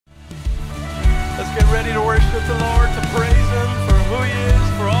Get ready to worship the Lord, to praise Him for who He is,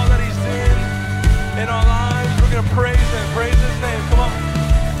 for all that He's doing in our lives. We're going to praise Him, praise His name. Come on.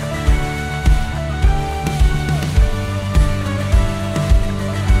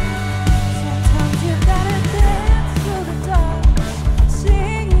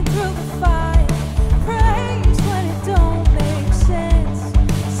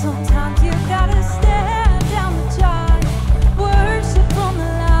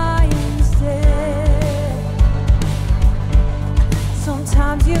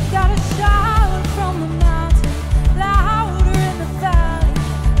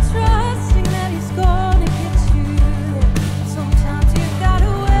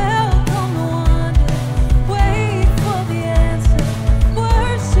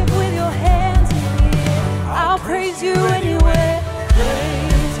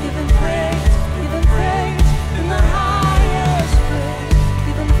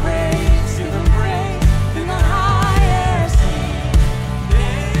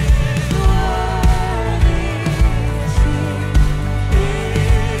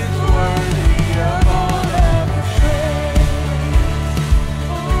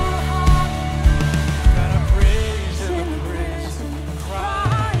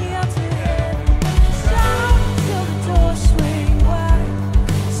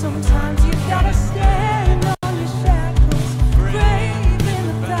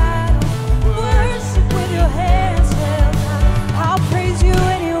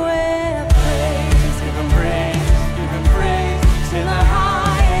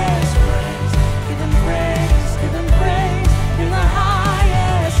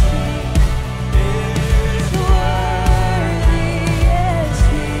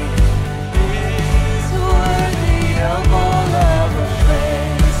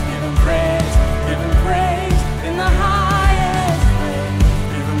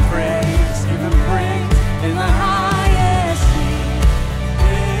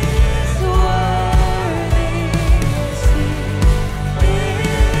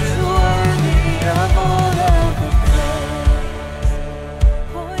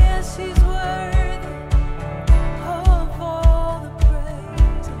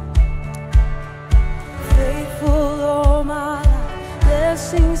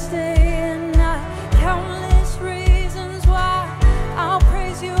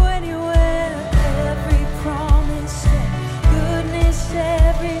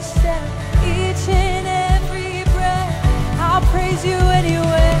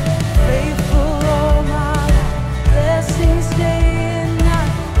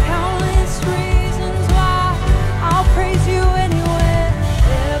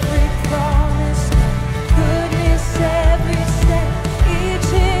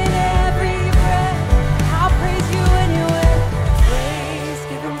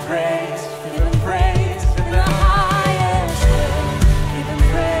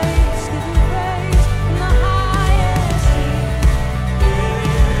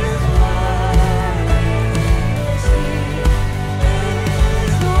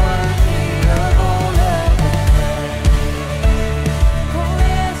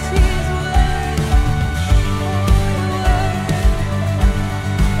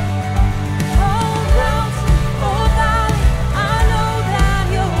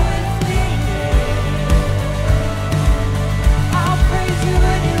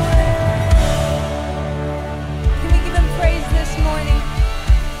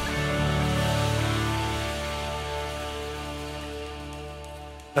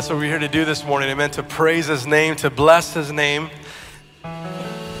 That's what we're here to do this morning. Amen. To praise His name, to bless His name.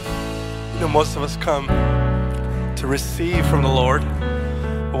 You know, most of us come to receive from the Lord.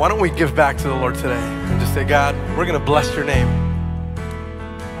 But why don't we give back to the Lord today and just say, God, we're going to bless your name.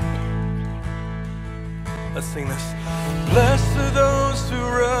 Let's sing this. Blessed are those who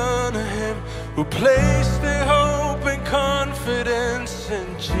run to Him, who place their hope and confidence in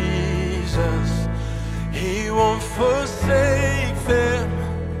Jesus. He won't forsake them.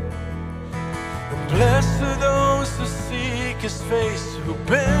 Blessed are those who seek His face, who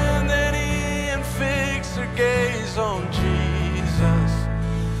bend their knee and fix their gaze on Jesus.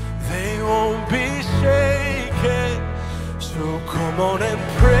 They won't be shaken. So come on and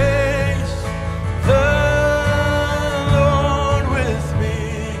praise the Lord with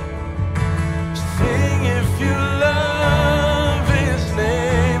me. Sing if you love His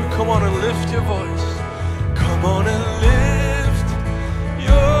name. Come on and lift your voice. Come on and lift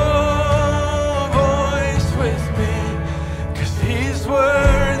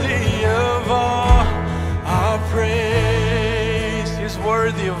worthy of all our praise. He's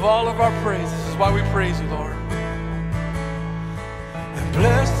worthy of all of our praise. This is why we praise you, Lord. And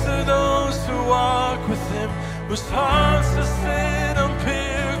blessed are those who walk with him, whose hearts are set on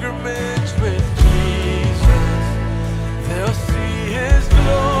pilgrimage with Jesus. They'll see his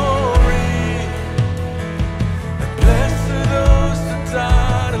glory. And blessed are those who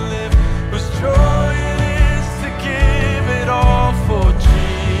die to live, whose joy it is to give it all for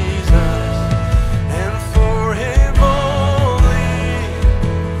Jesus and for him only.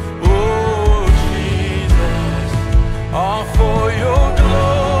 Oh, Jesus, all for your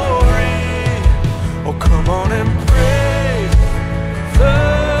glory. Oh, come on and praise the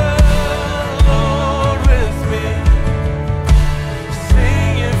Lord with me.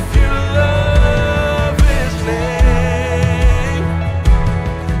 Sing if you love his name.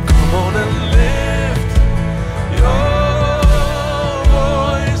 Come on and lift your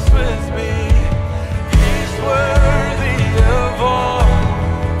voice with me. He's worthy of all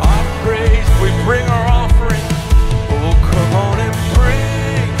our praise. We bring our offering. Oh, come on and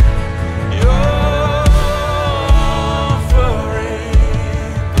bring your offering.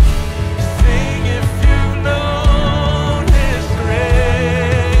 Sing if you've known his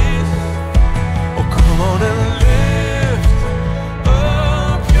grace. Oh, come on and lift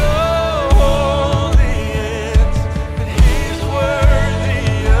up your holy hands. That he's worthy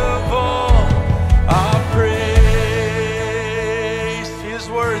of all our praise. He is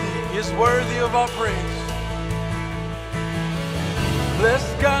worthy. He is worthy of our praise. Bless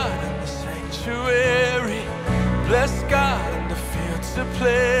God in the sanctuary. Bless God in the fields of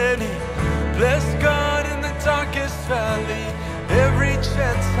plenty. Bless God in the darkest valley. Every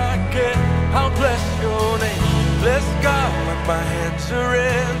chance I get, I'll bless your name. Bless God when my hands are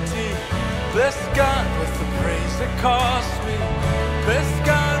empty. Bless God with the praise that cost me. Bless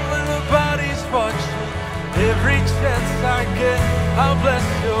God when the body's watching. Every chance I get, I'll bless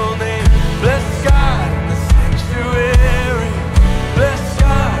your name. Bless God in the sanctuary. Bless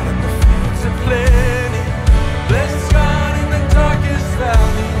God in the fields of plenty. Bless God in the darkest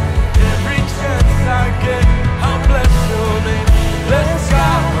valley. Every chance I get, I'll bless your name. Bless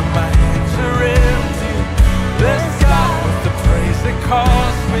God when my hands are empty. Bless God with the praise that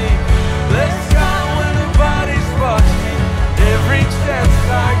cost me. Bless God when the body's watching. Every chance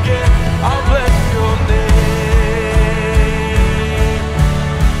I get, I'll bless your name.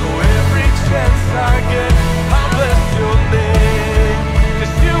 Oh, every chance I get, I'll bless your name.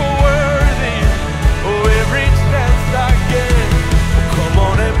 'Cause you're worthy. Oh, every chance I get. Oh, come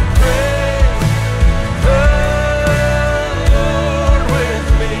on and praise the Lord with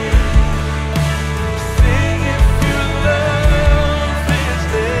me. Sing if you love his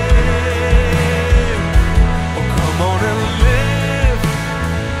name. Oh, come on and lift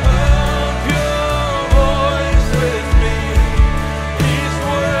up your voice with me. He's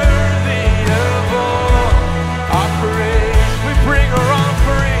worthy of all our praise. We bring our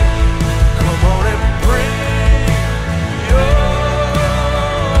offering. Come on and bring your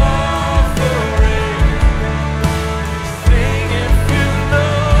offering. Sing if you've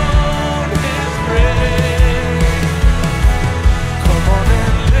known his grace. Come on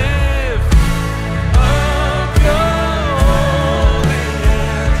and lift up your holy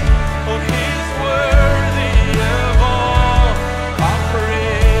hands. Oh, he's worthy of all our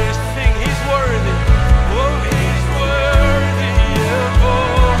praise. Sing, he's worthy. Oh, he's worthy of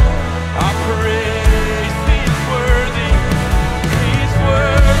all our praise. He's worthy. He's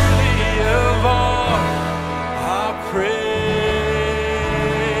worthy of all our praise.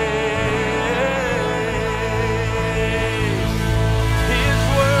 He is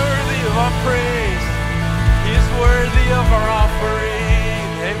worthy of our praise. He is worthy of our offering.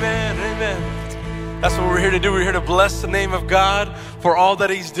 Amen. Amen. That's what we're here to do. We're here to bless the name of God for all that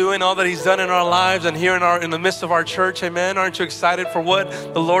he's doing, all that he's done in our lives and here in the midst of our church. Amen. Aren't you excited for what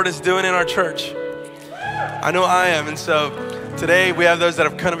the Lord is doing in our church? I know I am. And so today we have those that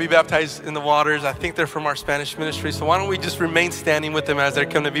have come to be baptized in the waters. I think they're from our Spanish ministry. So why don't we just remain standing with them as they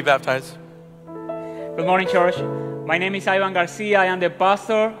come to be baptized? Good morning, church. My name is Ivan Garcia. I am the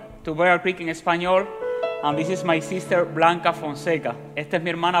pastor to Bear Creek in Español. And this is my sister Blanca Fonseca. Esta es mi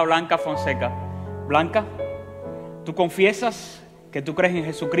hermana Blanca Fonseca. Blanca, ¿tú confiesas que tú crees en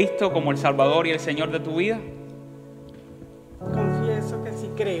Jesucristo como el Salvador y el Señor de tu vida? Confieso que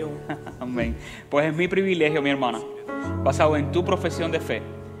sí creo. Amén. Pues es mi privilegio, mi hermana, basado en tu profesión de fe,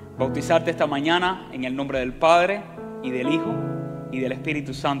 bautizarte esta mañana en el nombre del Padre y del Hijo y del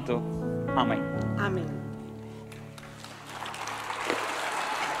Espíritu Santo. Amén. Amén.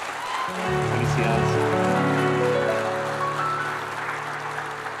 Felicidades.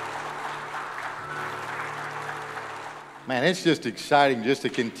 Man, it's just exciting just to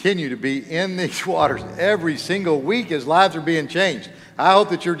continue to be in these waters every single week as lives are being changed. I hope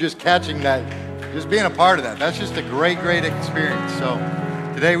that you're just catching that just being a part of that. That's just a great, great experience. So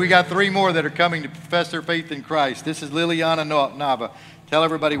today we got 3 more that are coming to profess their faith in Christ. This is Liliana Nava. Tell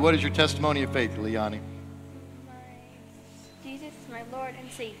everybody, what is your testimony of faith, Liliani? Jesus is my Lord and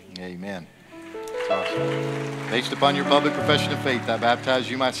Savior. Amen. That's awesome. Based upon your public profession of faith, I baptize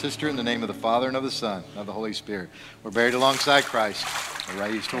you, my sister, in the name of the Father and of the Son and of the Holy Spirit. We're buried alongside Christ. We're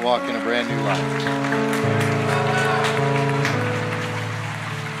raised to walk in a brand new life.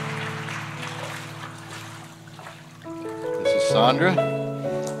 Sandra.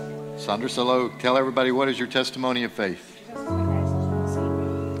 Sandra Salo, tell everybody, what is your testimony of faith?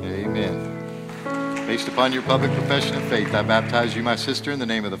 Amen. Based upon your public profession of faith, I baptize you, my sister, in the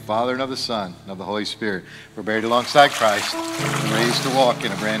name of the Father and of the Son and of the Holy Spirit. We're buried alongside Christ and raised to walk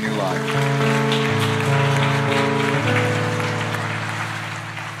in a brand new life.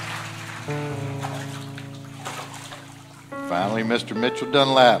 Finally, Mr. Mitchell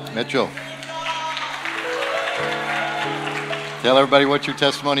Dunlap. Mitchell. Tell everybody what's your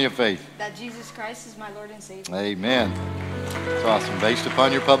testimony of faith. That Jesus Christ is my Lord and Savior. Amen. That's awesome. Based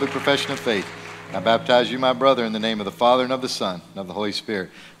upon your public profession of faith, I baptize you, my brother, in the name of the Father and of the Son and of the Holy Spirit.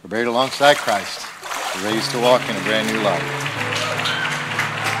 We're buried alongside Christ. We're raised to walk in a brand new life.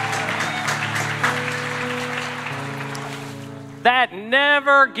 That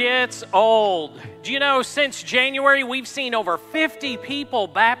never gets old. Do you know, since January, we've seen over 50 people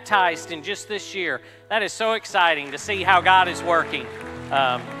baptized in just this year. That is so exciting to see how God is working.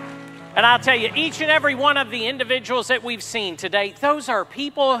 And I'll tell you, each and every one of the individuals that we've seen today, those are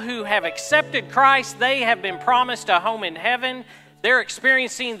people who have accepted Christ. They have been promised a home in heaven. They're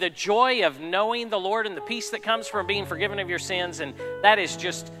experiencing the joy of knowing the Lord and the peace that comes from being forgiven of your sins. And that is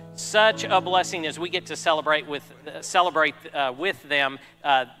just such a blessing as we get to celebrate with them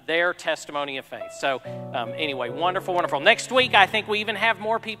their testimony of faith. So anyway, wonderful, wonderful. Next week, I think we even have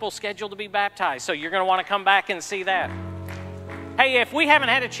more people scheduled to be baptized. So you're going to want to come back and see that. Hey, if we haven't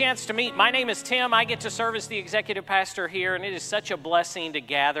had a chance to meet, my name is Tim. I get to serve as the executive pastor here, and it is such a blessing to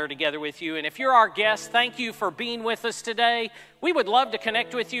gather together with you. And if you're our guest, thank you for being with us today. We would love to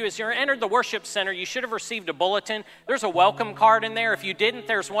connect with you. As you entered the worship center, you should have received a bulletin. There's a welcome card in there. If you didn't,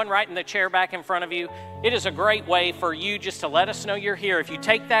 there's one right in the chair back in front of you. It is a great way for you just to let us know you're here. If you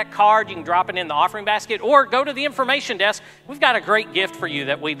take that card, you can drop it in the offering basket or go to the information desk. We've got a great gift for you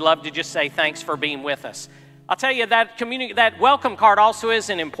that we'd love to just say thanks for being with us. I'll tell you, that welcome card also is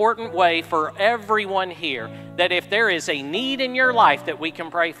an important way for everyone here, that if there is a need in your life that we can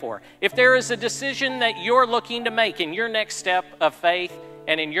pray for, if there is a decision that you're looking to make in your next step of faith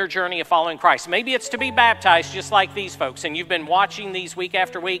and in your journey of following Christ, maybe it's to be baptized just like these folks, and you've been watching these week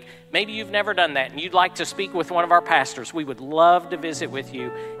after week, maybe you've never done that, and you'd like to speak with one of our pastors, we would love to visit with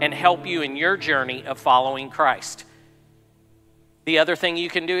you and help you in your journey of following Christ. The other thing you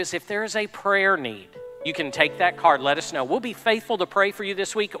can do is if there is a prayer need, you can take that card, let us know. We'll be faithful to pray for you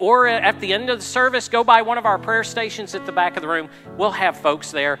this week, or at the end of the service, go by one of our prayer stations at the back of the room. We'll have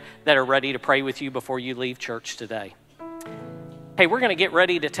folks there that are ready to pray with you before you leave church today. Hey, we're going to get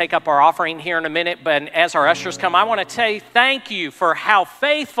ready to take up our offering here in a minute, but as our ushers come, I want to say thank you for how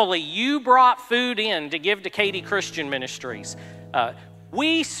faithfully you brought food in to give to Katy Christian Ministries.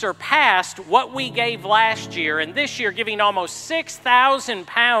 We surpassed what we gave last year, and this year giving almost 6,000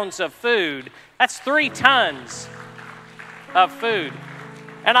 pounds of food. That's 3 tons of food.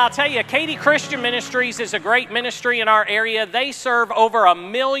 And I'll tell you, Katy Christian Ministries is a great ministry in our area. They serve over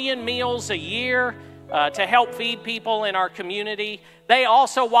 1 million meals a year to help feed people in our community. They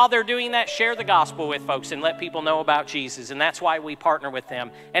also, while they're doing that, share the gospel with folks and let people know about Jesus, and that's why we partner with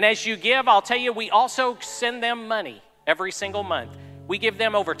them. And as you give, I'll tell you, we also send them money every single month. We give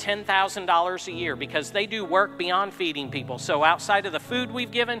them over $10,000 a year because they do work beyond feeding people. So outside of the food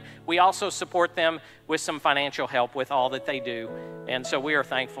we've given, we also support them with some financial help with all that they do. And so we are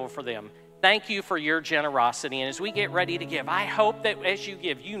thankful for them. Thank you for your generosity. And as we get ready to give, I hope that as you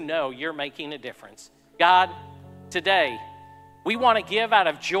give, you know you're making a difference. God, today, we want to give out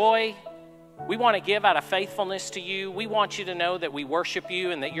of joy. We want to give out of faithfulness to you. We want you to know that we worship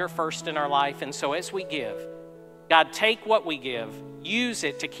you and that you're first in our life. And so as we give, God, take what we give, use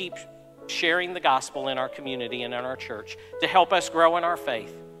it to keep sharing the gospel in our community and in our church, to help us grow in our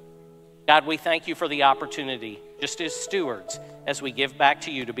faith. God, we thank you for the opportunity, just as stewards, as we give back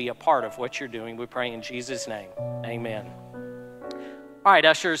to you to be a part of what you're doing. We pray in Jesus' name. Amen. All right,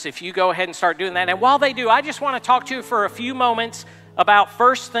 ushers, if you go ahead and start doing that. And while they do, I just want to talk to you for a few moments about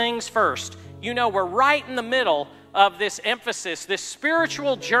first things first. You know, we're right in the middle of this emphasis, this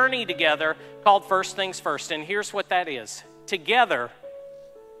spiritual journey together called First Things First. And here's what that is. Together,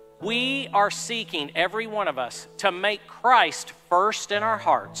 we are seeking, every one of us, to make Christ first in our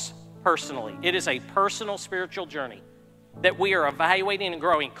hearts personally. It is a personal spiritual journey that we are evaluating and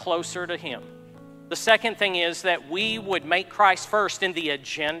growing closer to Him. The second thing is that we would make Christ first in the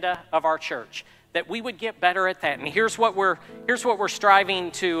agenda of our church, that we would get better at that. And here's what we're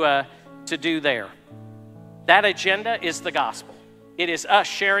striving to do there. That agenda is the gospel. It is us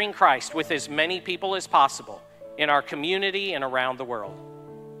sharing Christ with as many people as possible in our community and around the world.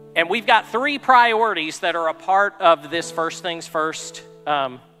 And we've got 3 priorities that are a part of this first things first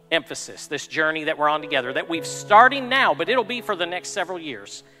emphasis, this journey that we're on together, that we've starting now, but it'll be for the next several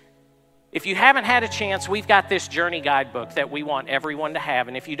years. If you haven't had a chance, we've got this journey guidebook that we want everyone to have.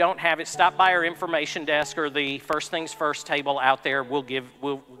 And if you don't have it, stop by our information desk or the First Things First table out there. We'll give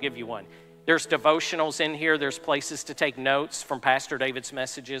you one. There's devotionals in here. There's places to take notes from Pastor David's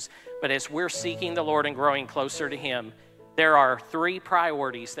messages. But as we're seeking the Lord and growing closer to Him, there are 3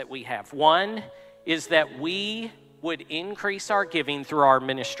 priorities that we have. One is that we would increase our giving through our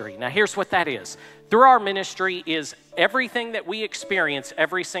ministry. Now, here's what that is. Through our ministry is everything that we experience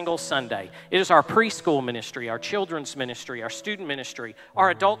every single Sunday. It is our preschool ministry, our children's ministry, our student ministry,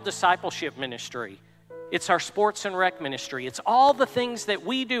 our adult discipleship ministry. It's our sports and rec ministry. It's all the things that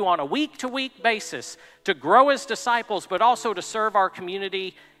we do on a week-to-week basis to grow as disciples, but also to serve our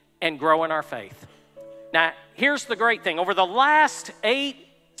community and grow in our faith. Now, here's the great thing. Over the last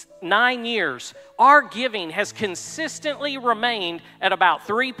 8-9 years, our giving has consistently remained at about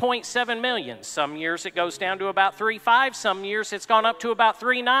 $3.7 million. Some years it goes down to about $3.5 million. Some years it's gone up to about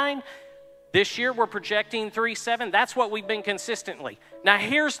 $3.9 million. This year we're projecting $3.7 million. That's what we've been consistently. Now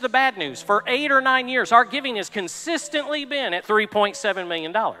here's the bad news. For 8 or 9 years, our giving has consistently been at $3.7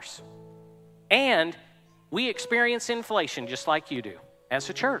 million. And we experience inflation just like you do as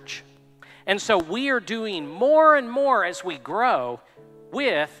a church. And so we are doing more and more as we grow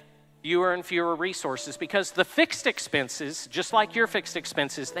with fewer and fewer resources, because the fixed expenses, just like your fixed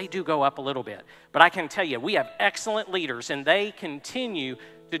expenses, they do go up a little bit. But I can tell you, we have excellent leaders, and they continue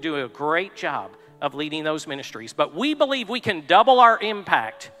to do a great job of leading those ministries. But we believe we can double our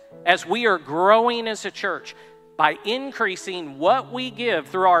impact as we are growing as a church by increasing what we give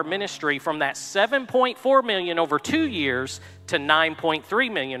through our ministry from that $7.4 million over 2 years to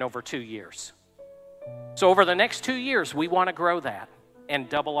 $9.3 million over 2 years. So over the next 2 years, we want to grow that and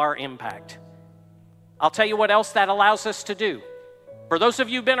double our impact. I'll tell you what else that allows us to do. For those of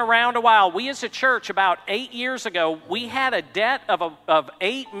you who've been around a while, we as a church about 8 years ago, we had a debt of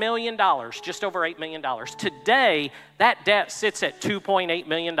 $8 million, just over $8 million. Today, that debt sits at $2.8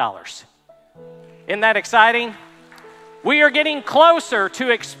 million. Isn't that exciting? We are getting closer to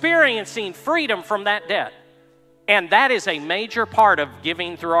experiencing freedom from that debt. And that is a major part of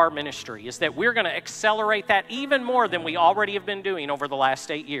giving through our ministry, is that we're going to accelerate that even more than we already have been doing over the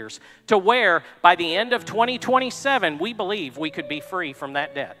last 8 years, to where by the end of 2027, we believe we could be free from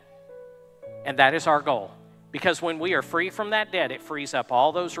that debt. And that is our goal. Because when we are free from that debt, it frees up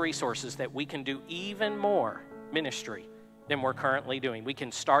all those resources that we can do even more ministry than we're currently doing. We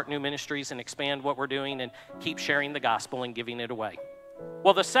can start new ministries and expand what we're doing and keep sharing the gospel and giving it away.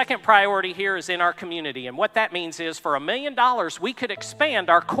 Well, the second priority here is in our community. And what that means is for $1 million, we could expand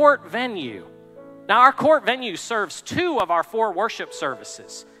our court venue. Now, our court venue serves 2 of our 4 worship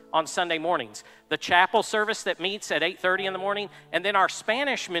services on Sunday mornings. The chapel service that meets at 8:30 in the morning, and then our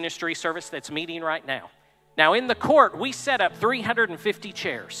Spanish ministry service that's meeting right now. Now, in the court, we set up 350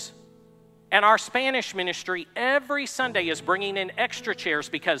 chairs. And our Spanish ministry every Sunday is bringing in extra chairs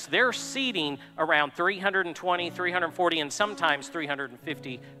because they're seating around 320, 340, and sometimes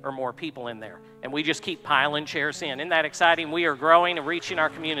 350 or more people in there. And we just keep piling chairs in. Isn't that exciting? We are growing and reaching our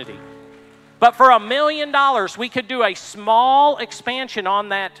community. But for $1 million, we could do a small expansion on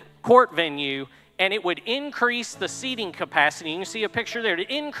that court venue, and it would increase the seating capacity. You can see a picture there. To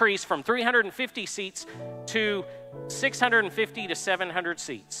increase from 350 seats to 650 to 700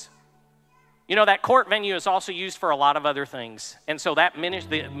 seats. You know, that court venue is also used for a lot of other things. And so the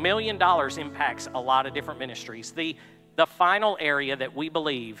 $1 million impacts a lot of different ministries. The final area that we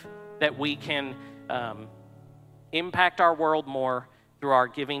believe that we can impact our world more through our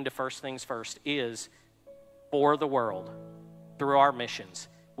giving to First Things First is for the world, through our missions.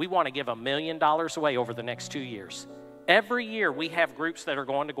 We want to give $1 million away over the next 2 years. Every year we have groups that are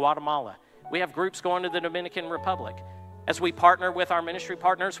going to Guatemala. We have groups going to the Dominican Republic. As we partner with our ministry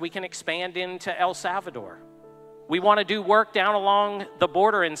partners, we can expand into El Salvador. We want to do work down along the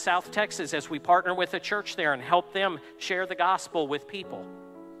border in South Texas as we partner with a church there and help them share the gospel with people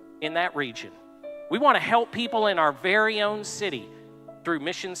in that region. We want to help people in our very own city through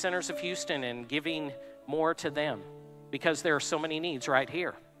Mission Centers of Houston and giving more to them because there are so many needs right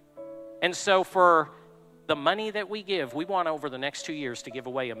here. And so for the money that we give, we want over the next 2 years to give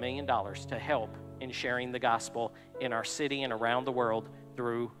away $1 million to help in sharing the gospel in our city and around the world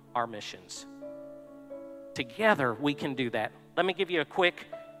through our missions. Together, we can do that. Let me give you a quick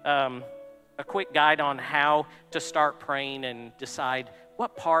guide on how to start praying and decide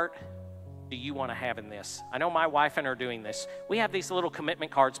what part do you want to have in this. I know my wife and I are doing this. We have these little commitment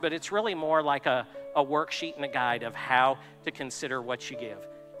cards, but it's really more like a worksheet and a guide of how to consider what you give.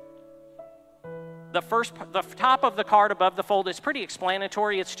 The top of the card above the fold is pretty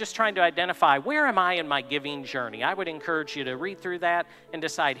explanatory. It's just trying to identify, where am I in my giving journey? I would encourage you to read through that and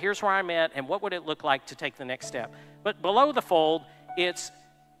decide, here's where I'm at, and what would it look like to take the next step. But below the fold, it's,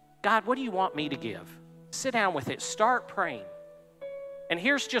 God, what do you want me to give? Sit down with it. Start praying. And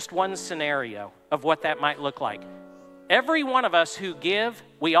here's just one scenario of what that might look like. Every one of us who give,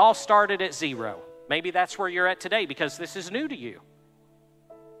 we all started at 0. Maybe that's where you're at today because this is new to you.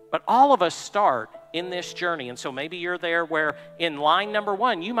 But all of us start in this journey. And so maybe you're there where in line number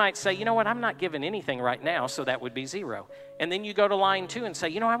 1, you might say, you know what, I'm not giving anything right now, so that would be 0. And then you go to line 2 and say,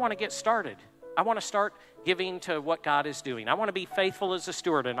 you know, I want to get started. I want to start giving to what God is doing. I want to be faithful as a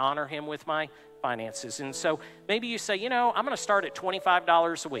steward and honor him with my finances. And so maybe you say, you know, I'm going to start at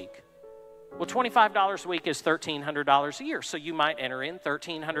 $25 a week. Well, $25 a week is $1,300 a year. So you might enter in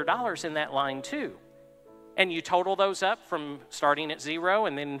 $1,300 in that line too. And you total those up from starting at 0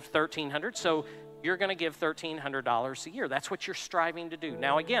 and then $1,300. So you're going to give $1,300 a year. That's what you're striving to do.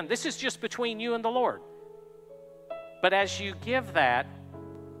 Now, again, this is just between you and the Lord. But as you give that,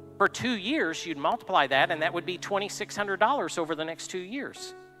 for 2 years, you'd multiply that, and that would be $2,600 over the next 2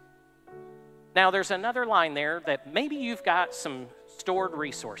 years. Now, there's another line there that maybe you've got some stored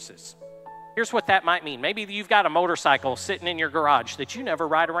resources. Here's what that might mean. Maybe you've got a motorcycle sitting in your garage that you never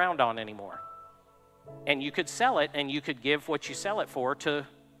ride around on anymore. And you could sell it, and you could give what you sell it for to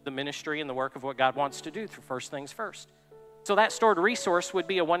the ministry and the work of what God wants to do through First Things First. So that stored resource would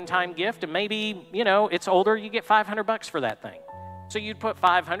be a one-time gift, and maybe, you know, it's older, you get $500 for that thing. So you'd put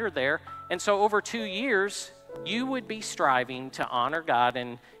 $500 there, and so over 2 years, you would be striving to honor God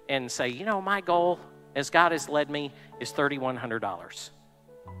and say, you know, my goal, as God has led me, is $3,100.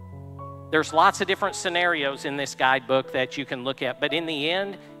 There's lots of different scenarios in this guidebook that you can look at, but in the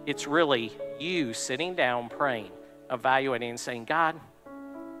end, it's really you sitting down, praying, evaluating, and saying, God,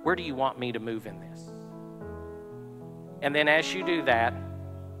 where do you want me to move in this? And then as you do that,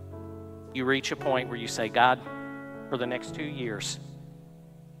 you reach a point where you say, God, for the next 2 years,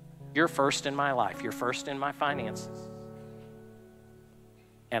 you're first in my life. You're first in my finances.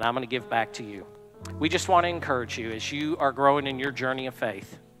 And I'm going to give back to you. We just want to encourage you as you are growing in your journey of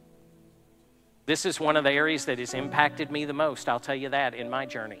faith. This is one of the areas that has impacted me the most, I'll tell you that, in my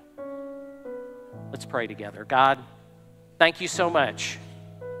journey. Let's pray together. God, thank you so much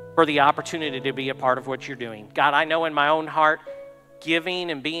for the opportunity to be a part of what you're doing. God, I know in my own heart, giving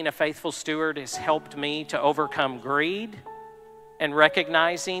and being a faithful steward has helped me to overcome greed and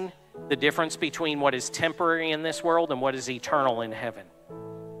recognizing the difference between what is temporary in this world and what is eternal in heaven.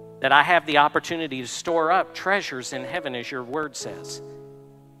 That I have the opportunity to store up treasures in heaven, as your word says.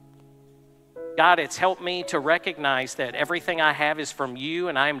 God, it's helped me to recognize that everything I have is from you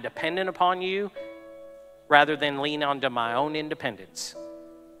and I am dependent upon you rather than lean onto my own independence.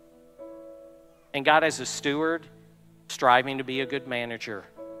 And God, as a steward, striving to be a good manager,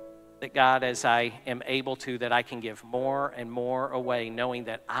 that God, as I am able to, that I can give more and more away, knowing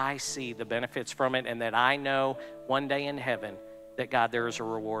that I see the benefits from it and that I know one day in heaven that, God, there is a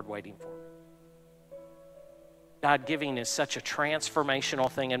reward waiting for me. God, giving is such a transformational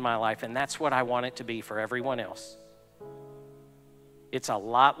thing in my life, and that's what I want it to be for everyone else. It's a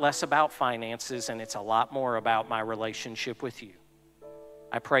lot less about finances, and it's a lot more about my relationship with you.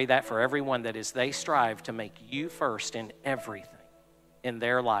 I pray that for everyone, that as they strive to make you first in everything in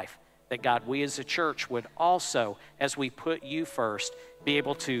their life, that God, we as a church would also, as we put you first, be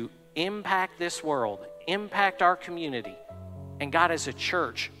able to impact this world, impact our community, and God, as a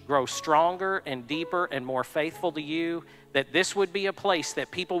church, grow stronger and deeper and more faithful to you, that this would be a place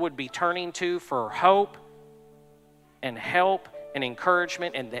that people would be turning to for hope and help and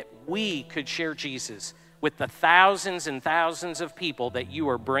encouragement, and that we could share Jesus with the thousands and thousands of people that you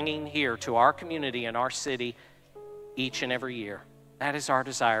are bringing here to our community and our city each and every year. That is our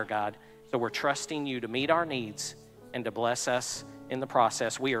desire, God. So we're trusting you to meet our needs and to bless us in the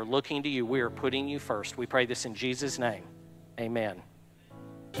process. We are looking to you. We are putting you first. We pray this in Jesus' name. Amen.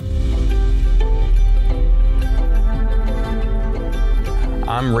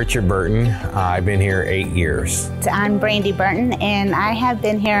 I'm Richard Burton. I've been here 8 years. I'm Brandy Burton, and I have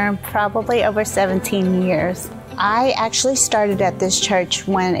been here probably over 17 years. I actually started at this church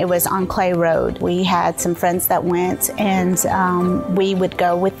when it was on Clay Road. We had some friends that went, and we would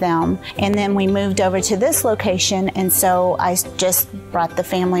go with them. And then we moved over to this location, and so I just brought the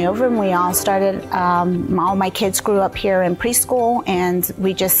family over, and we all started, all my kids grew up here in preschool, and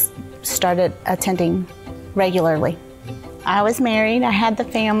we just started attending regularly. I was married, I had the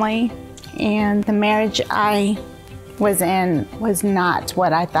family, and the marriage I was in was not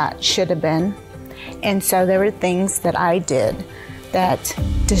what I thought should have been. And so there were things that I did that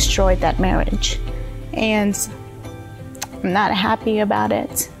destroyed that marriage. And I'm not happy about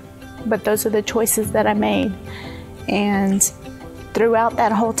it, but those are the choices that I made. And throughout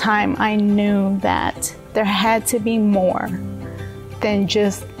that whole time, I knew that there had to be more than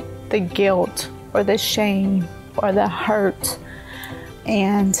just the guilt or the shame or the hurt.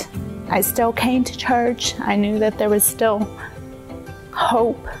 And I still came to church. I knew that there was still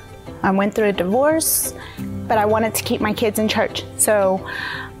hope. I went through a divorce, but I wanted to keep my kids in church. So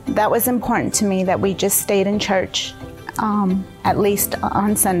that was important to me, that we just stayed in church, at least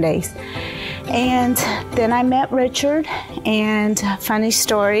on Sundays. And then I met Richard, and funny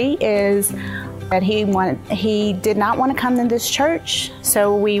story is that he did not want to come to this church,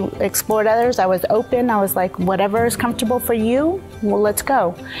 so we explored others. I was open. I was like, whatever is comfortable for you, well, let's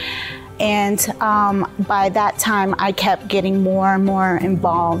go. And by that time, I kept getting more and more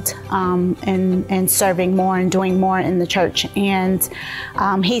involved in serving more and doing more in the church. And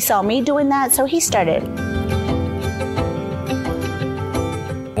he saw me doing that, so he started.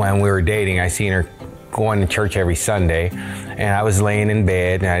 When we were dating, I seen her going to church every Sunday, and I was laying in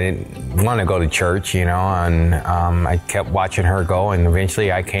bed, and I didn't want to go to church, you know, and I kept watching her go, and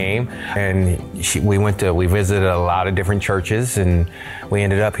eventually I came, and we visited a lot of different churches, and we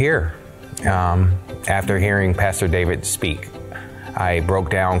ended up here. After hearing Pastor David speak, I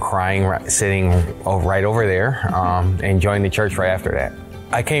broke down crying, sitting right over there, and joined the church right after that.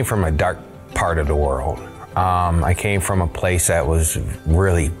 I came from a dark part of the world. I came from a place that was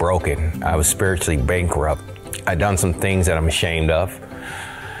really broken. I was spiritually bankrupt. I'd done some things that I'm ashamed of,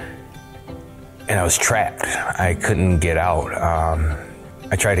 and I was trapped. I couldn't get out.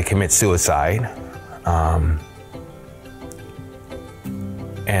 I tried to commit suicide, and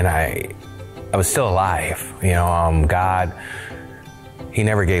I was still alive. You know, God, He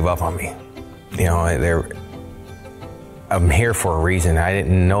never gave up on me. You know, I'm here for a reason. I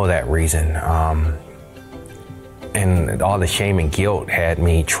didn't know that reason. And all the shame and guilt had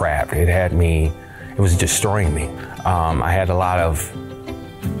me trapped. It was destroying me. I had a lot of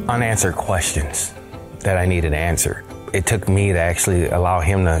unanswered questions that I needed answered. It took me to actually allow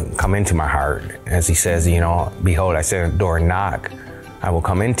Him to come into my heart. As He says, you know, behold, I set a door and knock, I will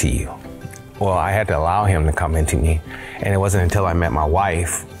come into you. Well, I had to allow Him to come into me. And it wasn't until I met my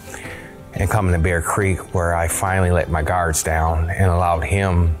wife and coming to Bear Creek where I finally let my guards down and allowed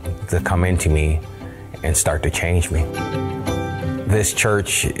Him to come into me and start to change me. This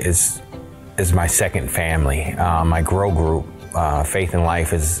church is my second family. My Grow group, Faith and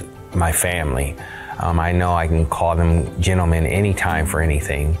Life, is my family. I know I can call them gentlemen anytime for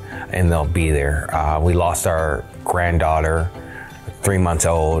anything, and they'll be there. We lost our granddaughter, 3 months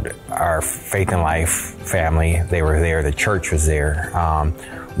old. Our Faith and Life family, they were there. The church was there.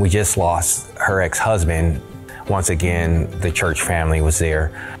 We just lost her ex-husband. Once again, the church family was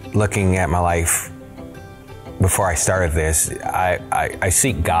there. Looking at my life before I started this, I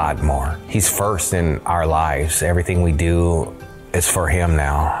seek God more. He's first in our lives. Everything we do is for Him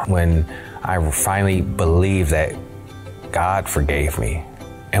now. When I finally believed that God forgave me,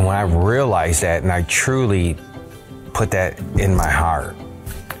 and when I realized that, and I truly put that in my heart,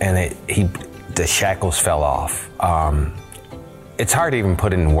 and the shackles fell off. It's hard to even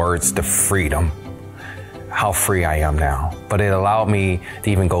put in words the freedom, how free I am now. But it allowed me to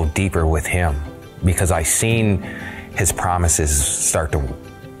even go deeper with Him, because I seen His promises start to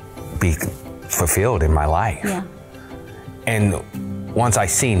be fulfilled in my life. Yeah. And once I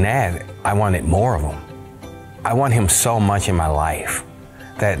seen that, I wanted more of Him. I want Him so much in my life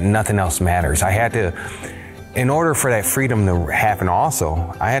that nothing else matters. In order for that freedom to happen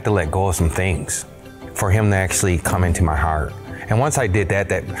also, I had to let go of some things for Him to actually come into my heart. And once I did that,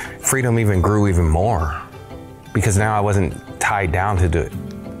 that freedom even grew even more, because now I wasn't tied down to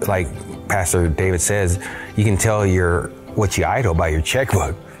like Pastor David says, you can tell what you idol by your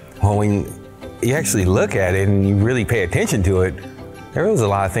checkbook. Well, when you actually look at it and you really pay attention to it, there was a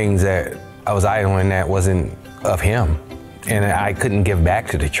lot of things that I was idling that wasn't of Him. And I couldn't give back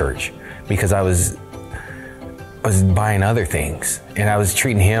to the church because I was buying other things, and I was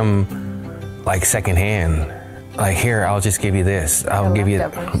treating Him like secondhand. Like, here, I'll just give you this. I'll give you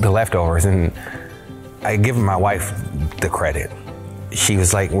the leftovers. And I give my wife the credit. She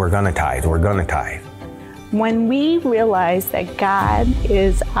was like, we're gonna tithe, we're gonna tithe. When we realize that God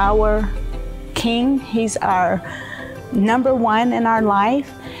is our King, He's our number one in our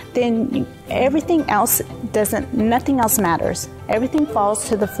life, then everything else nothing else matters. Everything falls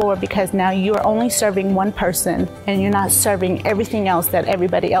to the floor because now you're only serving one person and you're not serving everything else that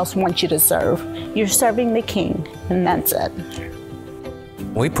everybody else wants you to serve. You're serving the King, and that's it.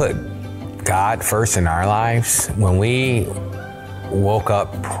 We put God first in our lives when we woke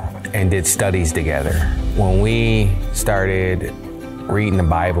up and did studies together, when we started reading the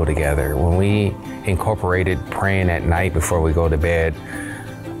Bible together, when we incorporated praying at night before we go to bed.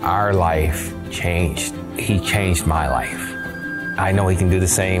 Our life changed. He changed my life. I know He can do the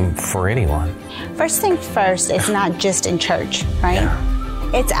same for anyone. First thing first, it's not just in church, right?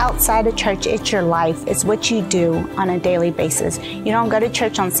 Yeah. It's outside of church. It's your life. It's what you do on a daily basis. You don't go to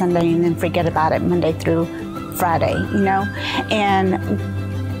church on Sunday and then forget about it Monday through Friday, you know? And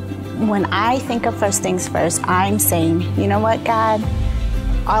when I think of first things first, I'm saying, you know what, God?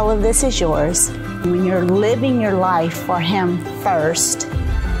 All of this is yours. When you're living your life for Him first,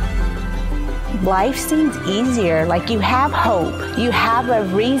 life seems easier. Like you have hope. You have a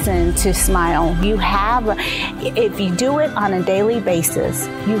reason to smile. If you do it on a daily basis,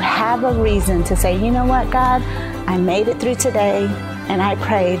 you have a reason to say, you know what, God, I made it through today, and I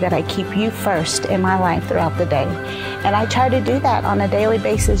pray that I keep you first in my life throughout the day. And I try to do that on a daily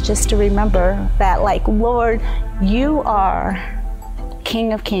basis just to remember that, like, Lord, you are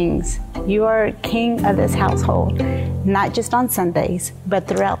King of Kings. You are King of this household, not just on Sundays, but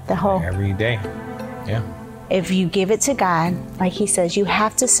throughout the whole. Every day, yeah. If you give it to God, like He says, you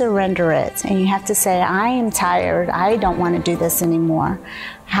have to surrender it, and you have to say, I am tired. I don't want to do this anymore.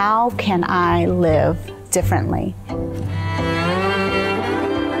 How can I live differently?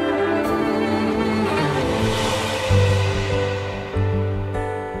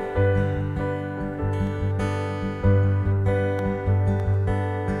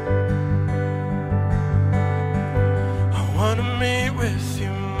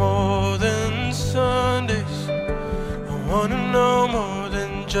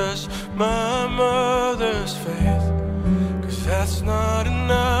 Just my mother's faith, 'cause that's not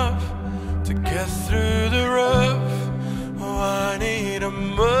enough to get through the rough. Oh, I need a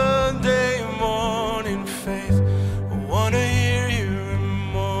Monday morning faith. I wanna hear you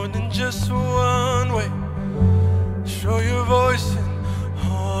in more than just one way. Show your voice in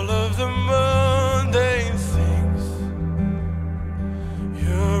all of the mundane things.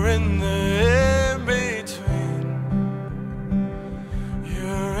 You're in the in-between.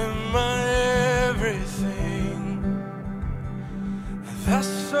 You're in my everything. And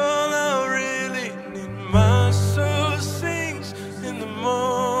that's all I really need. My soul sings in the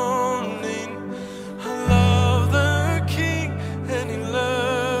morning. I love the King and He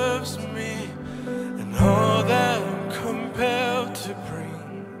loves me. And all that I'm compelled to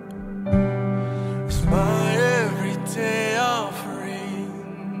bring is my everyday offering.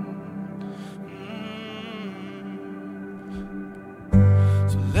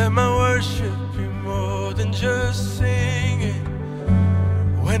 So let my worship be more than just singing.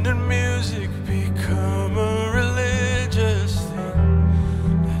 When did music become a religious thing?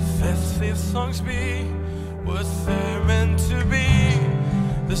 Let these songs be what they're meant to be.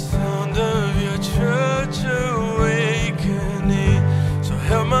 The sound of your church awakening. So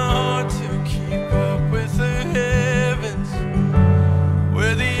help my heart to keep up with the heavens,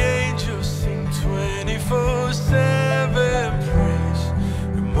 where the angels sing 24/7 praise.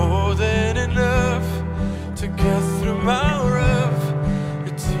 You're more than enough to get through my rough.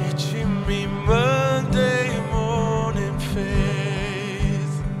 You're teaching me Monday morning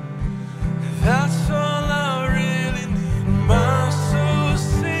faith. That's all I really need. My soul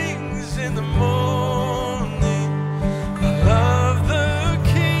sings in the morning. I love the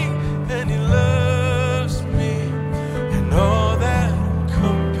King and He loves me. And all that I'm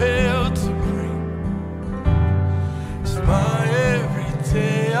compelled to bring is my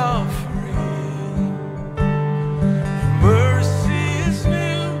everyday offering. Your mercy is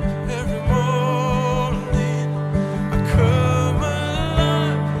new every morning. I come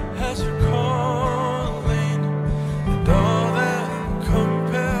alive as You're calling. And all that I'm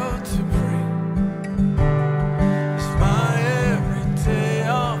compelled to bring is my everyday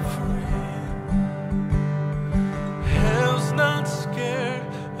offering. Hell's not scared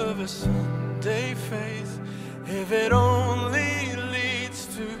of a Sunday faith if it only leads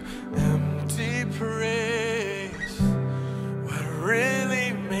to empty praise. What really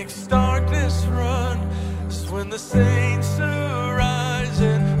makes darkness run is when the saints arise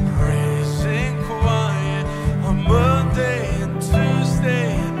and praise in quiet.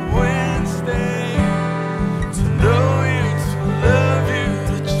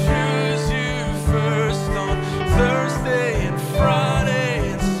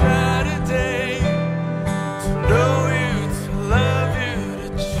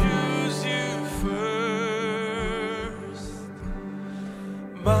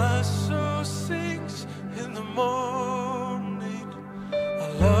 sparrow sings in the morning. I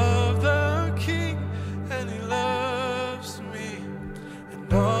love the King, and he loves me,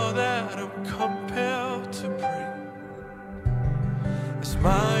 and all that I'm compelled to bring is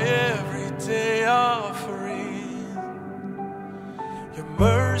my everyday offering. Your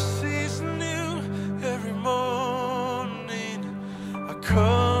mercy's new every morning. I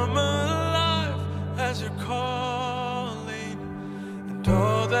come alive as you're calling, and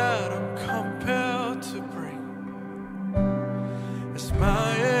all that I'm compelled to bring is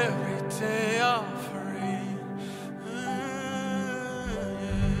my everyday offering.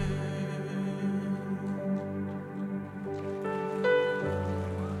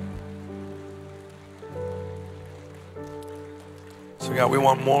 So God, we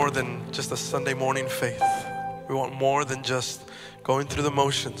want more than just a Sunday morning faith. We want more than just going through the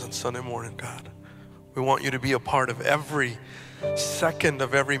motions on Sunday morning, God. We want you to be a part of every second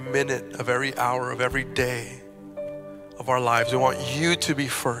of every minute of every hour of every day of our lives. We want you to be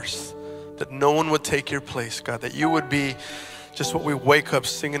first, that no one would take your place, God, that you would be just what we wake up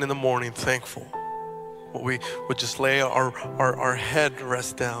singing in the morning, thankful. What we would just lay our head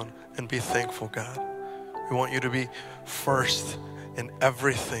rest down and be thankful, God. We want you to be first in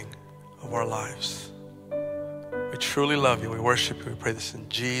everything of our lives. We truly love you. We worship you. We pray this in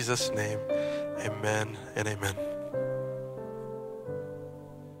Jesus' name. Amen and amen.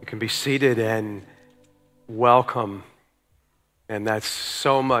 You can be seated and welcome. And that's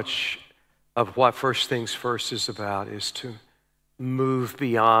so much of what First Things First is about, is to move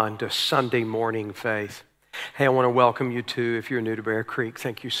beyond a Sunday morning faith. Hey, I want to welcome you too, if you're new to Bear Creek.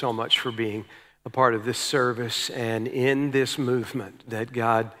 Thank you so much for being a part of this service and in this movement that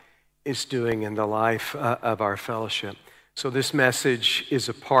God is doing in the life of our fellowship. So this message is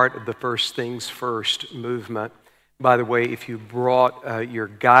a part of the First Things First movement. By the way, if you brought your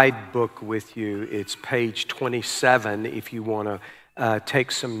guidebook with you, it's page 27. If you want to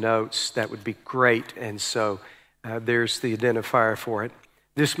take some notes, that would be great. And so there's the identifier for it.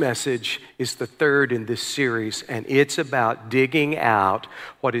 This message is the third in this series, and it's about digging out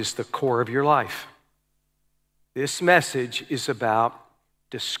what is the core of your life. This message is about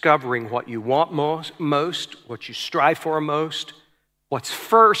discovering what you want most, what you strive for most, what's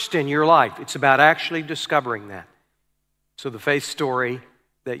first in your life. It's about actually discovering that. So the faith story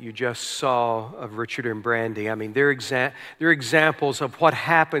that you just saw of Richard and Brandy, I mean, they're examples of what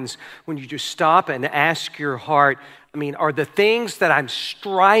happens when you just stop and ask your heart, I mean, are the things that I'm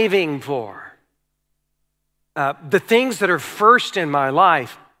striving for, the things that are first in my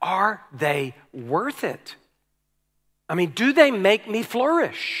life, are they worth it? I mean, do they make me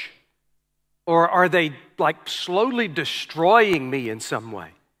flourish? Or are they like slowly destroying me in some way?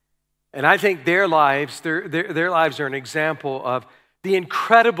 And I think their lives are an example of the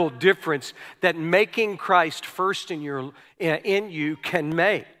incredible difference that making Christ first in you can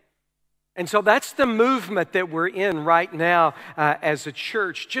make. And so that's the movement that we're in right now as a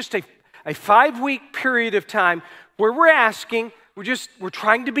church. Just a 5-week period of time where we're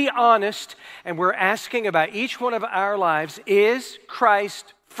trying to be honest, and we're asking about each one of our lives, is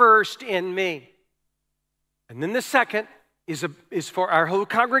Christ first in me? And then the second is for our whole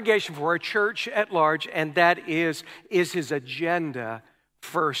congregation, for our church at large, and that is his agenda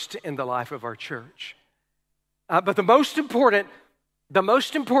first in the life of our church. But the most important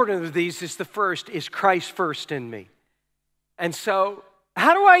of these is the first, is Christ first in me. And so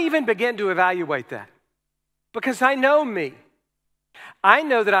how do I even begin to evaluate that? Because I know me. I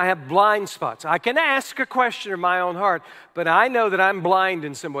know that I have blind spots. I can ask a question in my own heart, but I know that I'm blind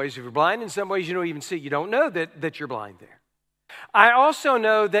in some ways. If you're blind in some ways, you don't even see. You don't know that you're blind there. I also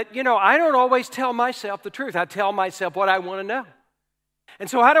know that, I don't always tell myself the truth. I tell myself what I want to know. And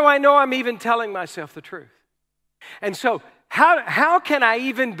so how do I know I'm even telling myself the truth? And so how can I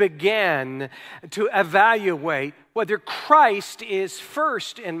even begin to evaluate whether Christ is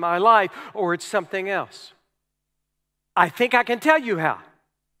first in my life or it's something else? I think I can tell you how.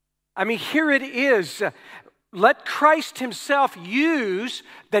 I mean, here it is. Let Christ himself use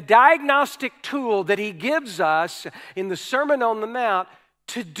the diagnostic tool that he gives us in the Sermon on the Mount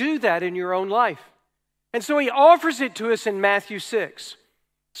to do that in your own life. And so he offers it to us in Matthew 6.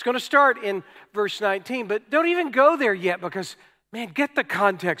 It's going to start in verse 19, but don't even go there yet because, man, get the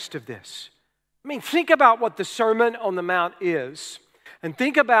context of this. I mean, think about what the Sermon on the Mount is, and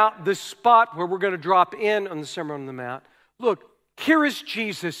think about the spot where we're going to drop in on the Sermon on the Mount. Look, here is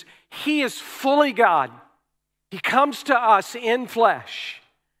Jesus. He is fully God. He comes to us in flesh.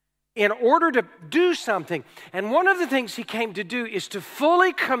 in order to do something. And one of the things he came to do is to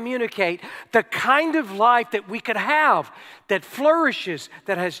fully communicate the kind of life that we could have, that flourishes,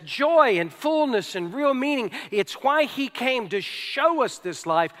 that has joy and fullness and real meaning. It's why he came, to show us this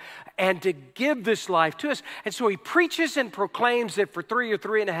life and to give this life to us. And so he preaches and proclaims it for 3 or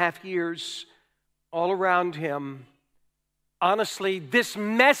 3.5 years all around him. Honestly, this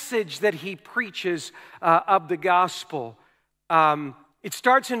message that he preaches of the gospel, it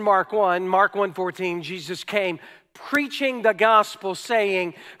starts in Mark 1, Mark 1:14. Jesus came preaching the gospel,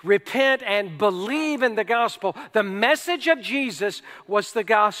 saying, repent and believe in the gospel. The message of Jesus was the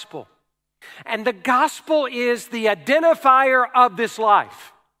gospel. And the gospel is the identifier of this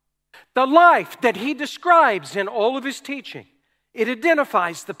life. The life that he describes in all of his teaching. It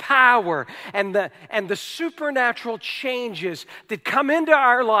identifies the power and the supernatural changes that come into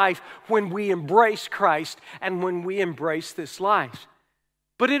our life when we embrace Christ and when we embrace this life.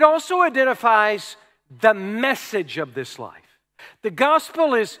 But it also identifies the message of this life. The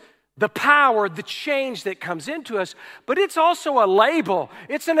gospel is the power, the change that comes into us, but it's also a label.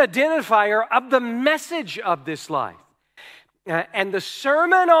 It's an identifier of the message of this life. And the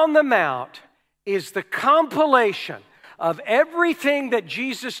Sermon on the Mount is the compilation of everything that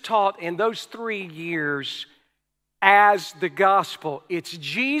Jesus taught in those 3 years as the gospel. It's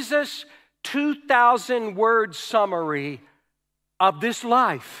Jesus' 2,000-word summary of this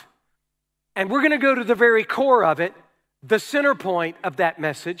life. And we're going to go to the very core of it, the center point of that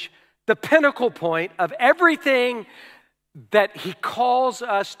message, the pinnacle point of everything that he calls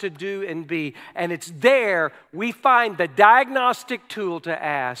us to do and be. And it's there we find the diagnostic tool to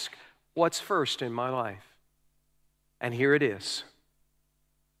ask, what's first in my life? And here it is.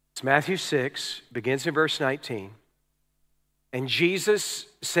 It's Matthew 6, begins in verse 19. And Jesus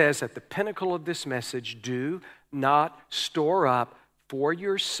says at the pinnacle of this message, do not store up for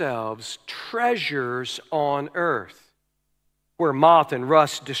yourselves treasures on earth, where moth and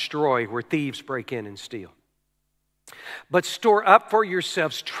rust destroy, where thieves break in and steal. But store up for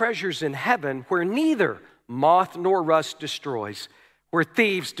yourselves treasures in heaven, where neither moth nor rust destroys, where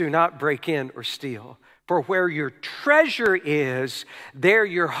thieves do not break in or steal. For where your treasure is, there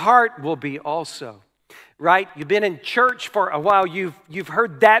your heart will be also. Right? You've been in church for a while. You've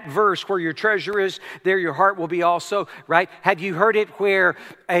heard that verse, where your treasure is, there your heart will be also. Right? Have you heard it where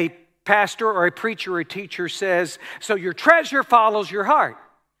a pastor or a preacher or a teacher says, so your treasure follows your heart?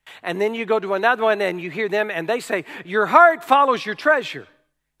 And then you go to another one and you hear them and they say, your heart follows your treasure.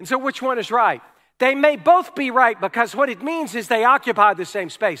 And so which one is right? They may both be right, because what it means is they occupy the same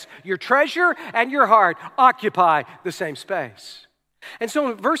space. Your treasure and your heart occupy the same space. And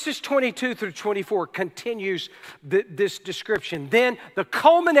so verses 22 through 24 continues this description. Then the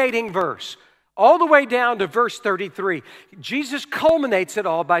culminating verse, all the way down to verse 33, Jesus culminates it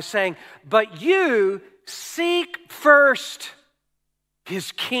all by saying, but you seek first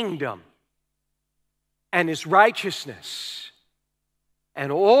his kingdom and his righteousness. And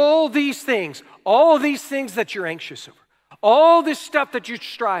all these things that you're anxious over, all this stuff that you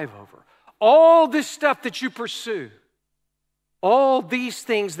strive over, all this stuff that you pursue, all these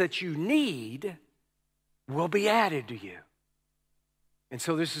things that you need will be added to you. And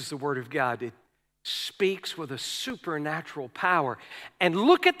so this is the Word of God. It speaks with a supernatural power. And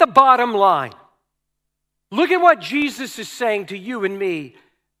look at the bottom line. Look at what Jesus is saying to you and me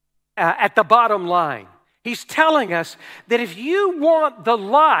at the bottom line. He's telling us that if you want the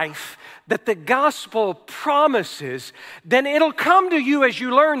life that the gospel promises, then it'll come to you as you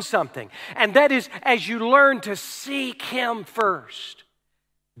learn something. And that is as you learn to seek him first.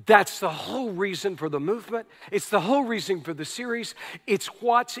 That's the whole reason for the movement. It's the whole reason for the series. It's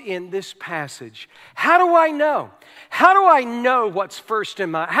what's in this passage. How do I know? How do I know what's first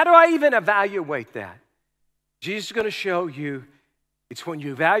in my... How do I even evaluate that? Jesus is going to show you it's when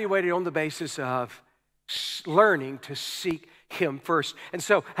you evaluate it on the basis of learning to seek him first. And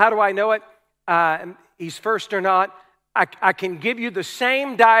so how do I know it? He's first or not? I can give you the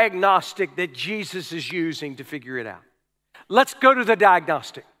same diagnostic that Jesus is using to figure it out. Let's go to the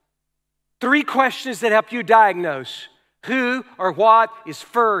diagnostic. 3 questions that help you diagnose who or what is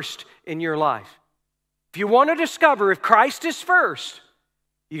first in your life. If you want to discover if Christ is first,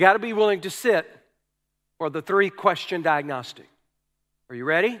 you got to be willing to sit for the 3-question diagnostic. Are you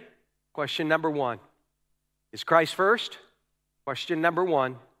ready? Question number 1. Is Christ first? Question number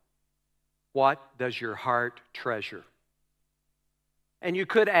 1. What does your heart treasure? And you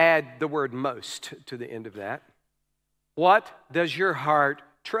could add the word most to the end of that. What does your heart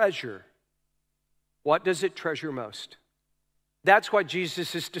treasure? What does it treasure most? That's what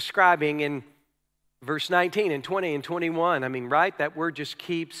Jesus is describing in Verse 19 and 20 and 21, I mean, right? That word just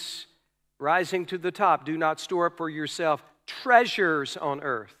keeps rising to the top. Do not store up for yourself treasures on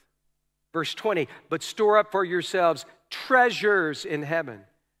earth. Verse 20, but store up for yourselves treasures in heaven.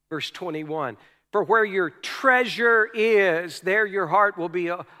 Verse 21, for where your treasure is, there your heart will be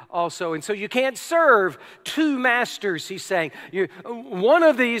also. And so you can't serve two masters, he's saying. One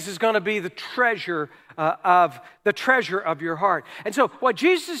of these is going to be the treasure of your heart. And so what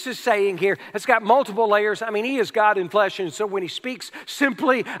Jesus is saying here, it's got multiple layers. I mean, he is God in flesh, and so when he speaks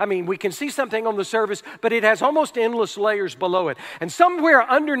simply, I mean, we can see something on the surface, but it has almost endless layers below it. And somewhere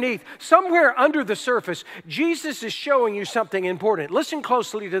underneath, somewhere under the surface, Jesus is showing you something important. Listen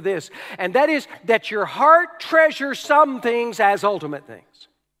closely to this, and that is that your heart treasures some things as ultimate things.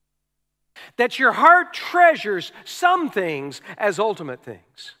 That your heart treasures some things as ultimate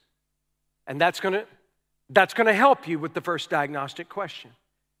things. And that's going to help you with the first diagnostic question.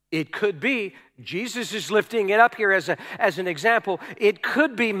 It could be, Jesus is lifting it up here as an example, it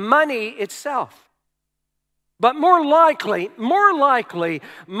could be money itself. But more likely,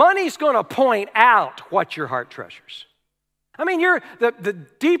 money's going to point out what your heart treasures. I mean, the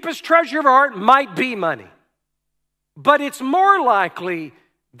deepest treasure of your heart might be money. But it's more likely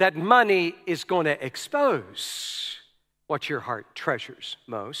that money is going to expose what your heart treasures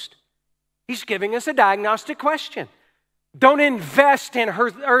most. He's giving us a diagnostic question. Don't invest in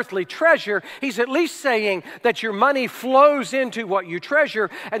earthly treasure. He's at least saying that your money flows into what you treasure.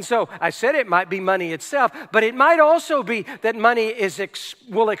 And so I said it might be money itself, but it might also be that money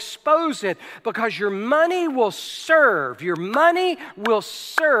will expose it, because your money will serve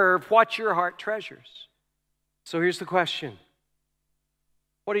what your heart treasures. So here's the question.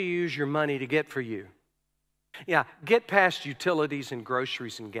 What do you use your money to get for you? Yeah, get past utilities and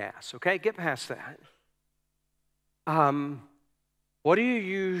groceries and gas, okay? Get past that. What do you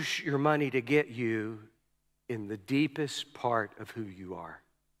use your money to get you in the deepest part of who you are?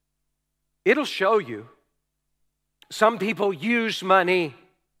 It'll show you. Some people use money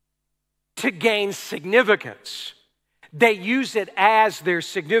to gain significance. They use it as their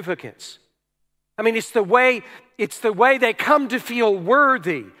significance. I mean, it's the way they come to feel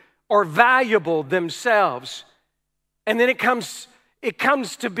worthy or valuable themselves. And then it comes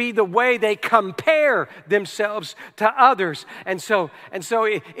to be the way they compare themselves to others. And so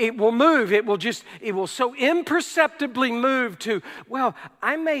it will move. It will so imperceptibly move to, well,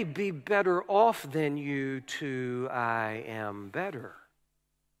 I may be better off than you, to I am better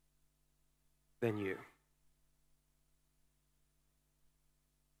than you.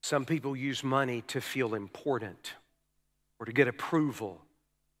 Some people use money to feel important, or to get approval,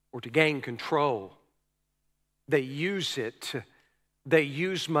 or to gain control. They use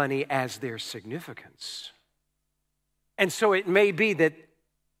money as their significance. And so it may be that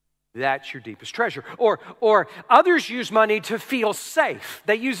that's your deepest treasure. Or others use money to feel safe.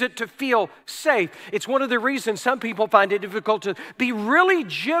 They use it to feel safe. It's one of the reasons some people find it difficult to be really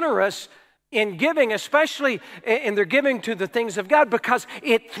generous in giving, especially in their giving to the things of God, because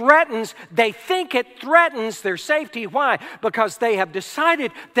they think it threatens their safety. Why? Because they have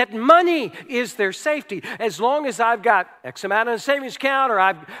decided that money is their safety. As long as I've got X amount in a savings account, or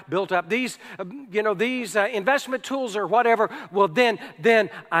I've built up these investment tools or whatever, well, then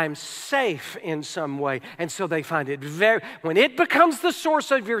I'm safe in some way. And so they find it when it becomes the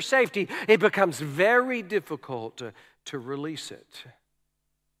source of your safety, it becomes very difficult to release it.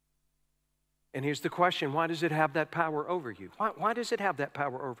 And here's the question, why does it have that power over you? Why does it have that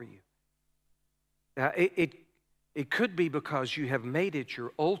power over you? It could be because you have made it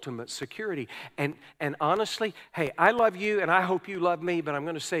your ultimate security. And honestly, hey, I love you and I hope you love me, but I'm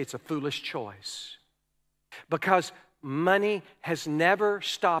going to say it's a foolish choice. Because money has never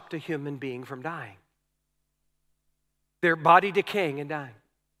stopped a human being from dying. Their body decaying and dying.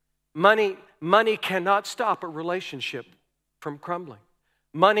 Money cannot stop a relationship from crumbling.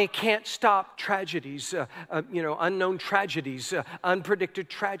 Money can't stop tragedies, unknown tragedies, unpredicted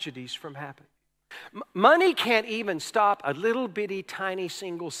tragedies from happening. Money can't even stop a little bitty tiny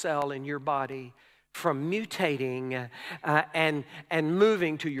single cell in your body from mutating and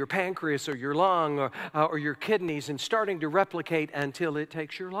moving to your pancreas or your lung or your kidneys and starting to replicate until it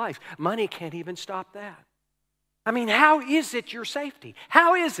takes your life. Money can't even stop that. I mean, how is it your safety?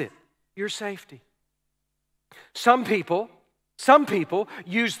 How is it your safety? Some people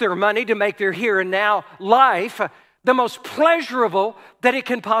use their money to make their here and now life the most pleasurable that it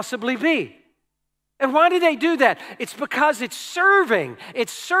can possibly be. And why do they do that? It's because it's serving.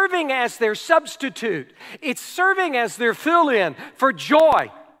 It's serving as their substitute. It's serving as their fill-in for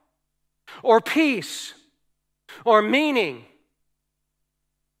joy or peace or meaning.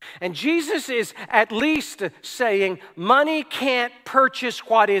 And Jesus is at least saying money can't purchase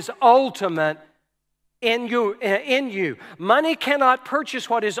what is ultimate in you. Money cannot purchase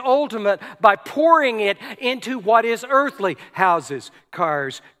what is ultimate by pouring it into what is earthly. Houses,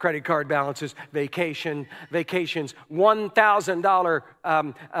 cars, credit card balances, vacations,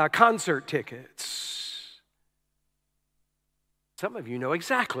 $1,000 concert tickets. Some of you know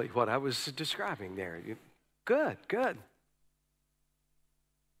exactly what I was describing there. Good.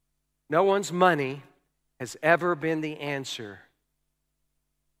 No one's money has ever been the answer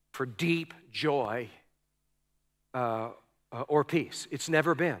for deep joy or peace. It's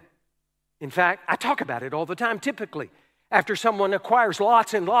never been. In fact, I talk about it all the time. Typically, after someone acquires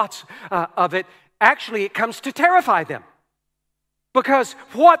lots and lots of it, actually it comes to terrify them. Because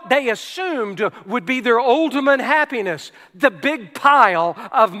what they assumed would be their ultimate happiness, the big pile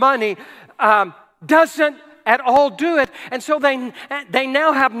of money, doesn't at all do it. And so they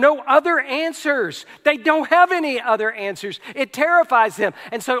now have no other answers. They don't have any other answers. It terrifies them.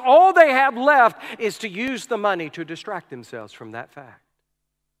 And so all they have left is to use the money to distract themselves from that fact.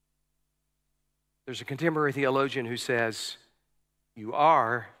 There's a contemporary theologian who says, you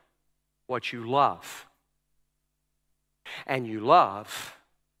are what you love, and you love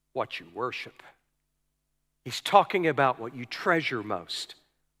what you worship. He's talking about what you treasure most.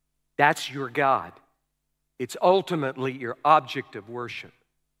 That's your God. It's ultimately your object of worship.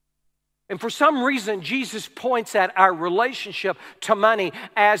 And for some reason, Jesus points at our relationship to money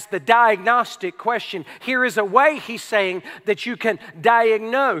as the diagnostic question. Here is a way, he's saying, that you can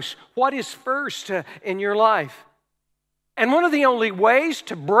diagnose what is first in your life. And one of the only ways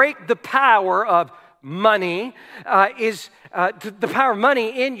to break the power of money the power of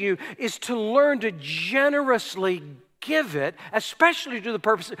money in you is to learn to generously give it, especially to the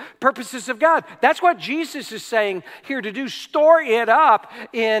purposes of God. That's what Jesus is saying here to do. Store it up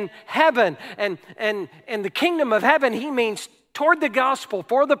in heaven. And the kingdom of heaven, he means toward the gospel,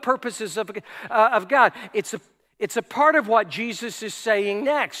 for the purposes of God. It's a part of what Jesus is saying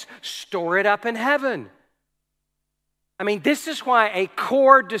next. Store it up in heaven. I mean, this is why a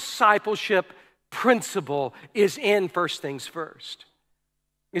core discipleship principle is in First Things First.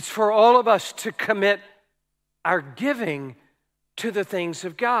 It's for all of us to commit our giving to the things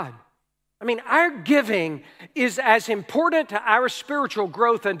of God. I mean, our giving is as important to our spiritual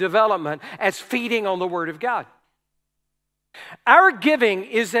growth and development as feeding on the Word of God. Our giving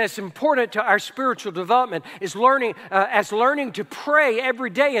is as important to our spiritual development as learning to pray every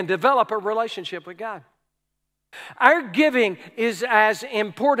day and develop a relationship with God. Our giving is as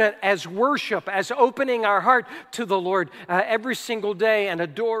important as worship, as opening our heart to the Lord every single day and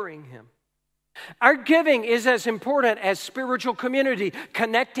adoring Him. Our giving is as important as spiritual community,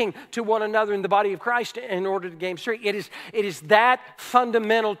 connecting to one another in the body of Christ in order to gain strength. It is that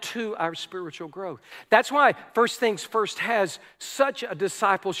fundamental to our spiritual growth. That's why First Things First has such a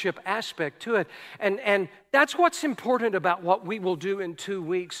discipleship aspect to it. And that's what's important about what we will do in 2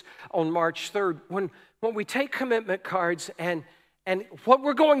 weeks on March 3rd. When we take commitment cards and what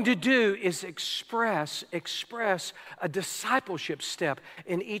we're going to do is express a discipleship step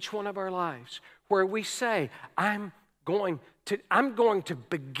in each one of our lives where we say, I'm going to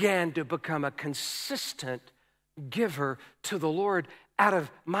begin to become a consistent giver to the Lord out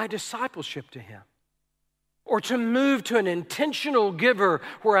of my discipleship to Him. Or to move to an intentional giver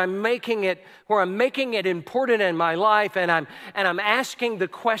where I'm making it important in my life, and I'm asking the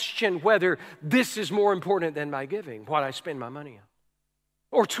question whether this is more important than my giving, what I spend my money on.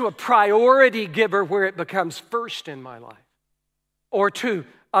 Or to a priority giver where it becomes first in my life. Or to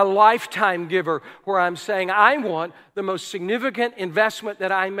a lifetime giver where I'm saying I want the most significant investment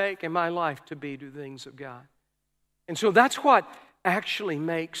that I make in my life to be to things of God. And so that's what actually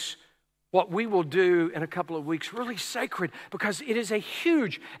makes what we will do in a couple of weeks really sacred, because it is a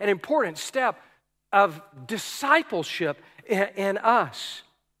huge and important step of discipleship in us.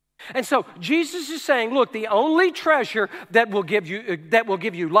 And so Jesus is saying, look, the only treasure that will give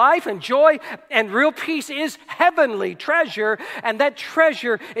you life and joy and real peace is heavenly treasure, and that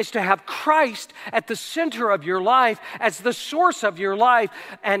treasure is to have Christ at the center of your life as the source of your life,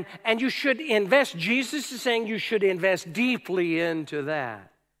 and you should invest. Jesus is saying you should invest deeply into that.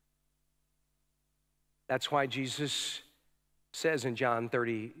 That's why Jesus says in John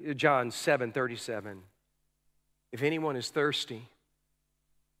 7:37, if anyone is thirsty,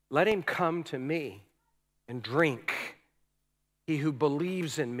 let him come to me and drink. He who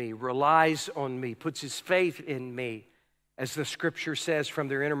believes in me, relies on me, puts his faith in me, as the scripture says, from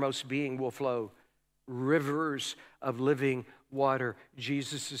their innermost being will flow rivers of living water.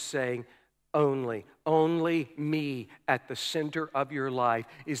 Jesus is saying, Only me at the center of your life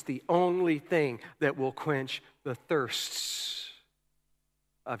is the only thing that will quench the thirsts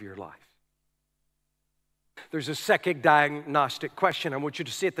of your life. There's a second diagnostic question I want you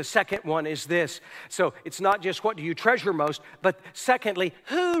to see it. The second one is this. So it's not just what do you treasure most, but secondly,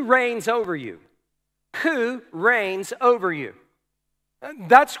 who reigns over you? Who reigns over you?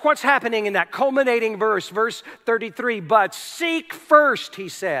 That's what's happening in that culminating verse, verse 33. But seek first, he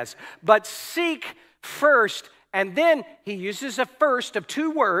says. But seek first. And then he uses a first of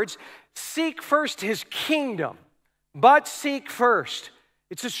two words. Seek first his kingdom. But seek first.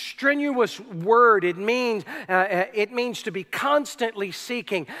 It's a strenuous word. It means to be constantly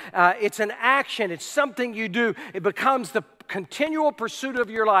seeking. It's an action. It's something you do. It becomes the continual pursuit of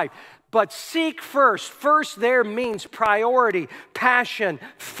your life. But seek first. First there means priority, passion,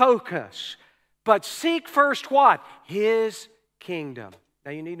 focus. But seek first what? His kingdom.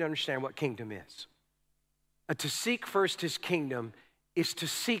 Now you need to understand what kingdom is. To seek first his kingdom is to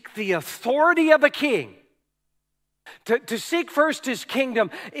seek the authority of a king. To seek first his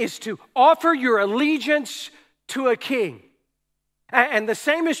kingdom is to offer your allegiance to a king. And the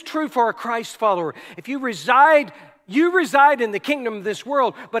same is true for a Christ follower. If you reside in the kingdom of this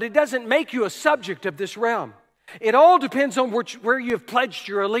world, but it doesn't make you a subject of this realm. It all depends on where you have pledged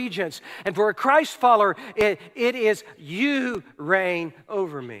your allegiance. And for a Christ follower, it is you reign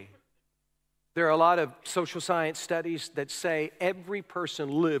over me. There are a lot of social science studies that say every person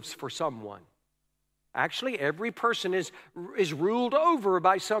lives for someone. Actually, every person is ruled over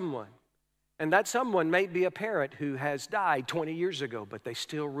by someone. And that someone may be a parent who has died 20 years ago, but they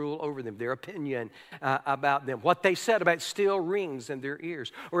still rule over them. Their opinion about them, what they said about still rings in their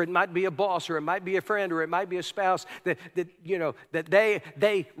ears. Or it might be a boss, or it might be a friend, or it might be a spouse that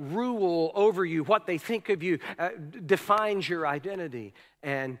they rule over you. What they think of you defines your identity.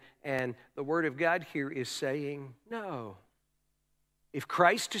 And the Word of God here is saying, no. If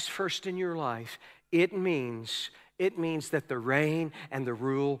Christ is first in your life, it means that the reign and the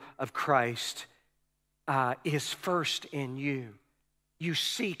rule of Christ is first in you. You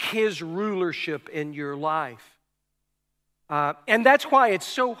seek his rulership in your life. And that's why it's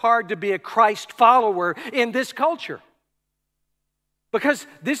so hard to be a Christ follower in this culture. Because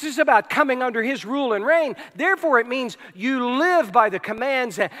this is about coming under his rule and reign. Therefore, it means you live by the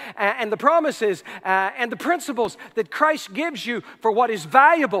commands and the promises and the principles that Christ gives you for what is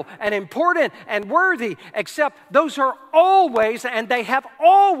valuable and important and worthy, except those are always, and they have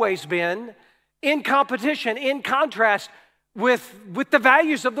always been, in competition, in contrast with the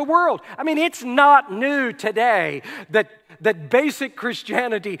values of the world. I mean, it's not new today that basic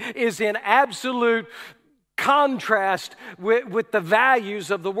Christianity is in absolute contrast with the values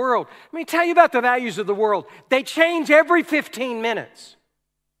of the world. Let me tell you about the values of the world. They change every 15 minutes.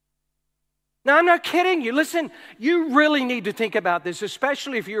 Now, I'm not kidding you. Listen, you really need to think about this,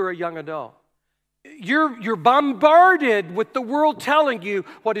 especially if you're a young adult. You're bombarded with the world telling you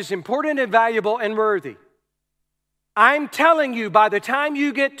what is important and valuable and worthy. I'm telling you, by the time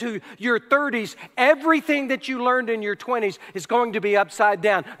you get to your 30s, everything that you learned in your 20s is going to be upside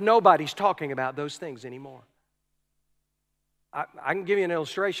down. Nobody's talking about those things anymore. I can give you an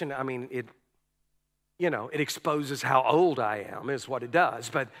illustration. I mean, it exposes how old I am, is what it does.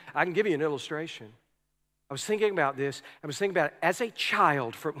 But I can give you an illustration. I was thinking about this. I was thinking about it as a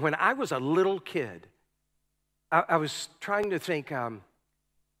child. When I was a little kid, I was trying to think,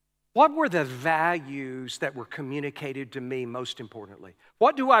 what were the values that were communicated to me most importantly?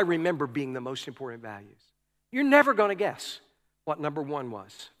 What do I remember being the most important values? You're never going to guess what number one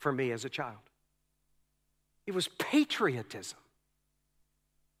was for me as a child. It was patriotism.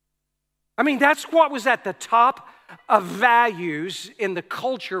 I mean, that's what was at the top of values in the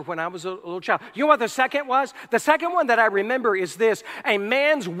culture when I was a little child. You know what the second was? The second one that I remember is this: a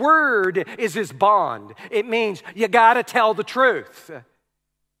man's word is his bond. It means you got to tell the truth.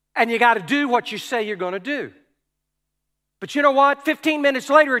 And you got to do what you say you're going to do. But you know what? 15 minutes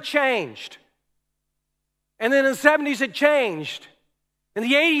later, it changed. And then in the 70s, it changed. In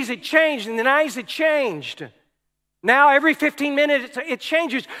the 80s, it changed. In the 90s, it changed. Now, every 15 minutes, it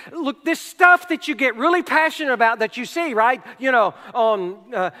changes. Look, this stuff that you get really passionate about that you see, right?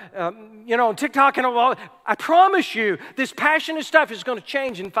 On TikTok and all. I promise you, this passionate stuff is going to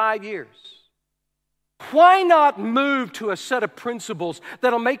change in 5 years. Why not move to a set of principles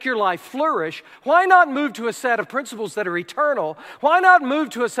that'll make your life flourish? Why not move to a set of principles that are eternal? Why not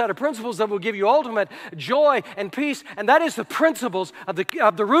move to a set of principles that will give you ultimate joy and peace? And that is the principles of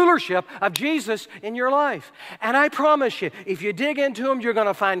the rulership of Jesus in your life. And I promise you, if you dig into them, you're going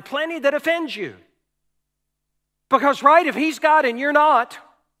to find plenty that offends you. Because, right, if he's God and you're not,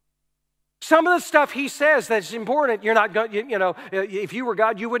 Some of the stuff he says that's important, you're not going, you know, if you were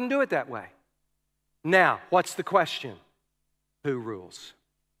God, you wouldn't do it that way. Now, what's the question? Who rules?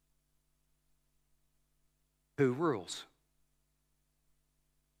 Who rules?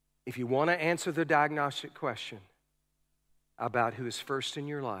 If you want to answer the diagnostic question about who is first in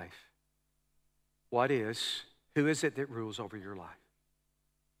your life, who is it that rules over your life?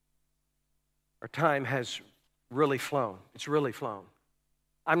 Our time has really flown. It's really flown.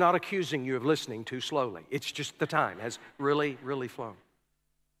 I'm not accusing you of listening too slowly. It's just the time has really, really flown.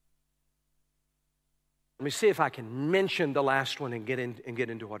 Let me see if I can mention the last one and get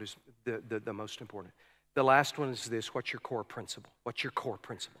into what is the most important. The last one is this: what's your core principle? What's your core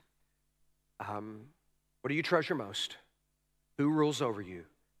principle? What do you treasure most? Who rules over you?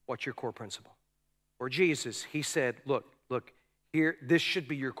 What's your core principle? Or Jesus, he said, look, here, this should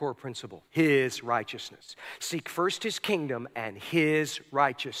be your core principle: his righteousness. Seek first his kingdom and his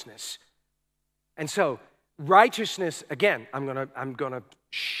righteousness. And so, righteousness, again, I'm gonna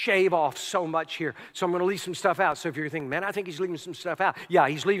shave off so much here. So I'm going to leave some stuff out. So if you're thinking, man, I think he's leaving some stuff out. Yeah,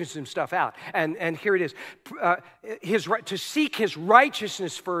 he's leaving some stuff out. And here it is. To seek his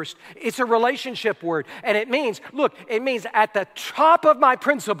righteousness first, it's a relationship word. And it means, look, it means at the top of my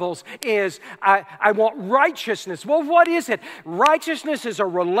principles is I want righteousness. Well, what is it? Righteousness is a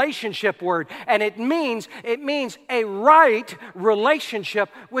relationship word. And it means a right relationship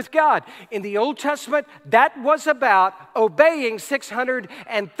with God. In the Old Testament, that was about obeying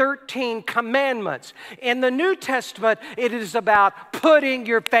 613 commandments. In the New Testament, it is about putting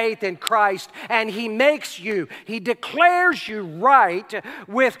your faith in Christ, and he makes you, he declares you right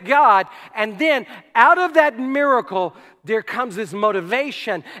with God, and then out of that miracle, there comes this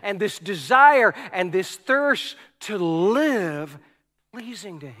motivation and this desire and this thirst to live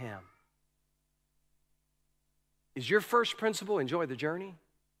pleasing to him. Is your first principle enjoy the journey?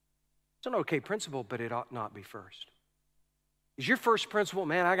 It's an okay principle, but it ought not be first. Is your first principle,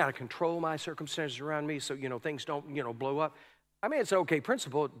 man, I got to control my circumstances around me so, things don't, blow up? I mean, it's an okay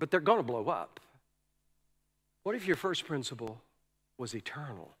principle, but they're going to blow up. What if your first principle was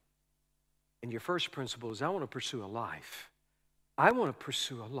eternal? And your first principle is, I want to pursue a life. I want to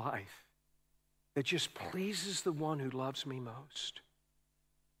pursue a life that just pleases the one who loves me most.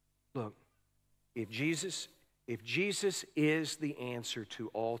 Look, if Jesus is the answer to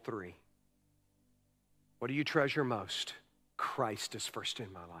all three, what do you treasure most? Christ is first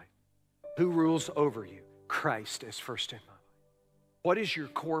in my life. Who rules over you? Christ is first in my life. What is your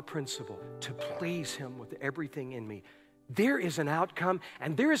core principle? To please him with everything in me. There is an outcome,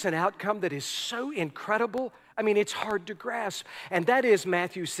 and there is an outcome that is so incredible. I mean, it's hard to grasp. And that is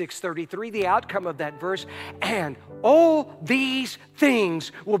Matthew 6:33, the outcome of that verse. And all these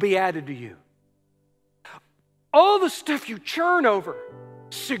things will be added to you. All the stuff you churn over,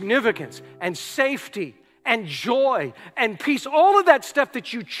 significance and safety and joy and peace, all of that stuff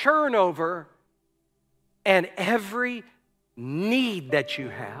that you churn over, and every need that you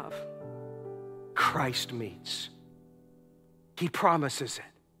have, Christ meets. He promises it.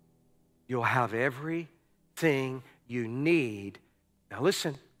 You'll have everything you need. Now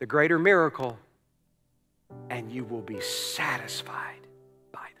listen, the greater miracle, and you will be satisfied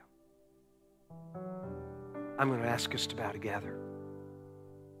by them. I'm going to ask us to bow together.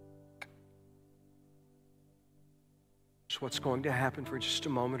 So what's going to happen for just a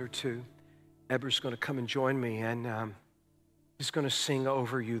moment or two, Eber's going to come and join me, and he's going to sing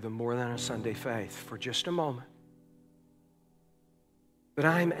over you the More Than a Sunday Faith for just a moment. But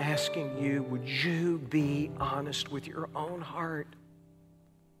I'm asking you, would you be honest with your own heart?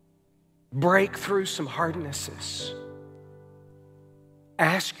 Break through some hardnesses.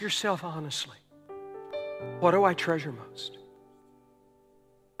 Ask yourself honestly, what do I treasure most?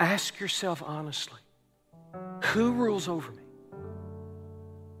 Ask yourself honestly, who rules over me?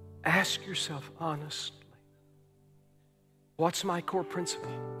 Ask yourself honestly, what's my core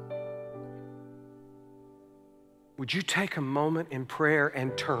principle? Would you take a moment in prayer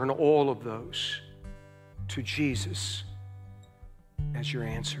and turn all of those to Jesus as your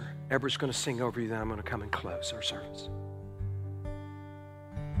answer? Eber's going to sing over you, then I'm going to come and close our service.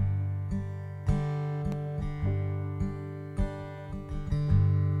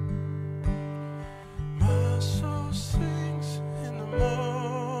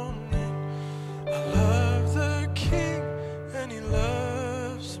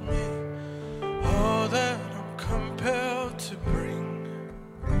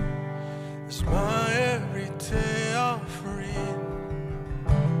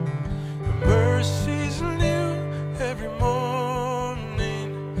 Mercies new every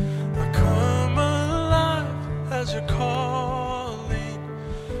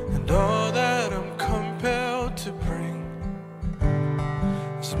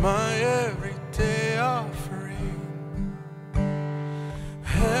my everyday offering.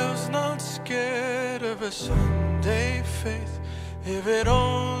 Hell's not scared of a Sunday faith if it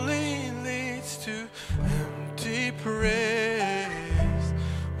only leads to empty praise.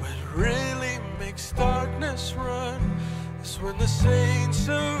 What really makes darkness run is when the saints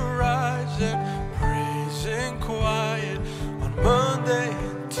arise and praise in quiet on Monday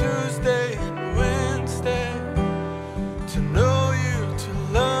and Tuesday and Wednesday. To know you, to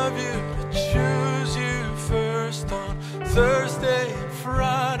love you, to choose you first on Thursday and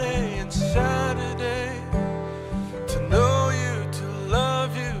Friday and Saturday. To know you, to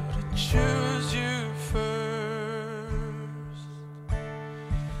love you, to choose you first.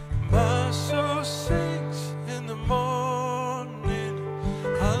 My soul sings in the morning.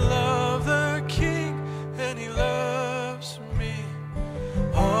 I love the King and He loves me.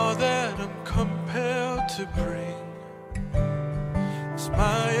 All that I'm compelled to bring is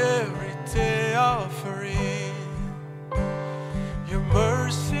my everyday offering. Your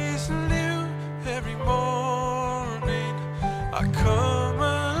mercy's new every morning. I come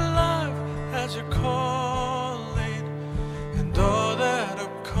alive as You're calling, and all that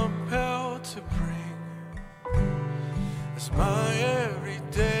I'm compelled to bring is my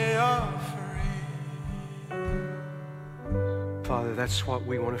everyday offering. Father, that's what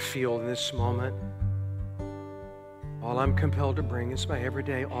we want to feel in this moment. All I'm compelled to bring is my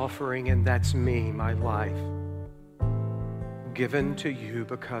everyday offering, and that's me, my life, given to You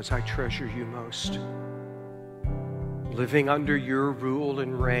because I treasure You most. Living under Your rule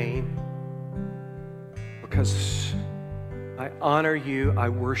and reign because I honor You, I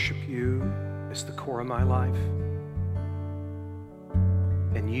worship You as the core of my life.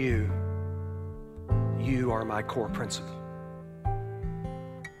 And You are my core principle.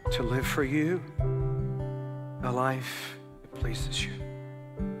 To live for You, a life that pleases You.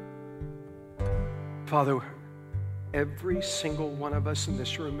 Father, every single one of us in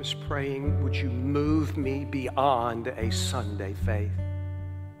this room is praying, would You move me beyond a Sunday faith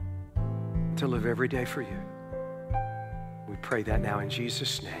to live every day for You? We pray that now in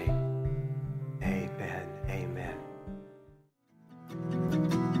Jesus' name.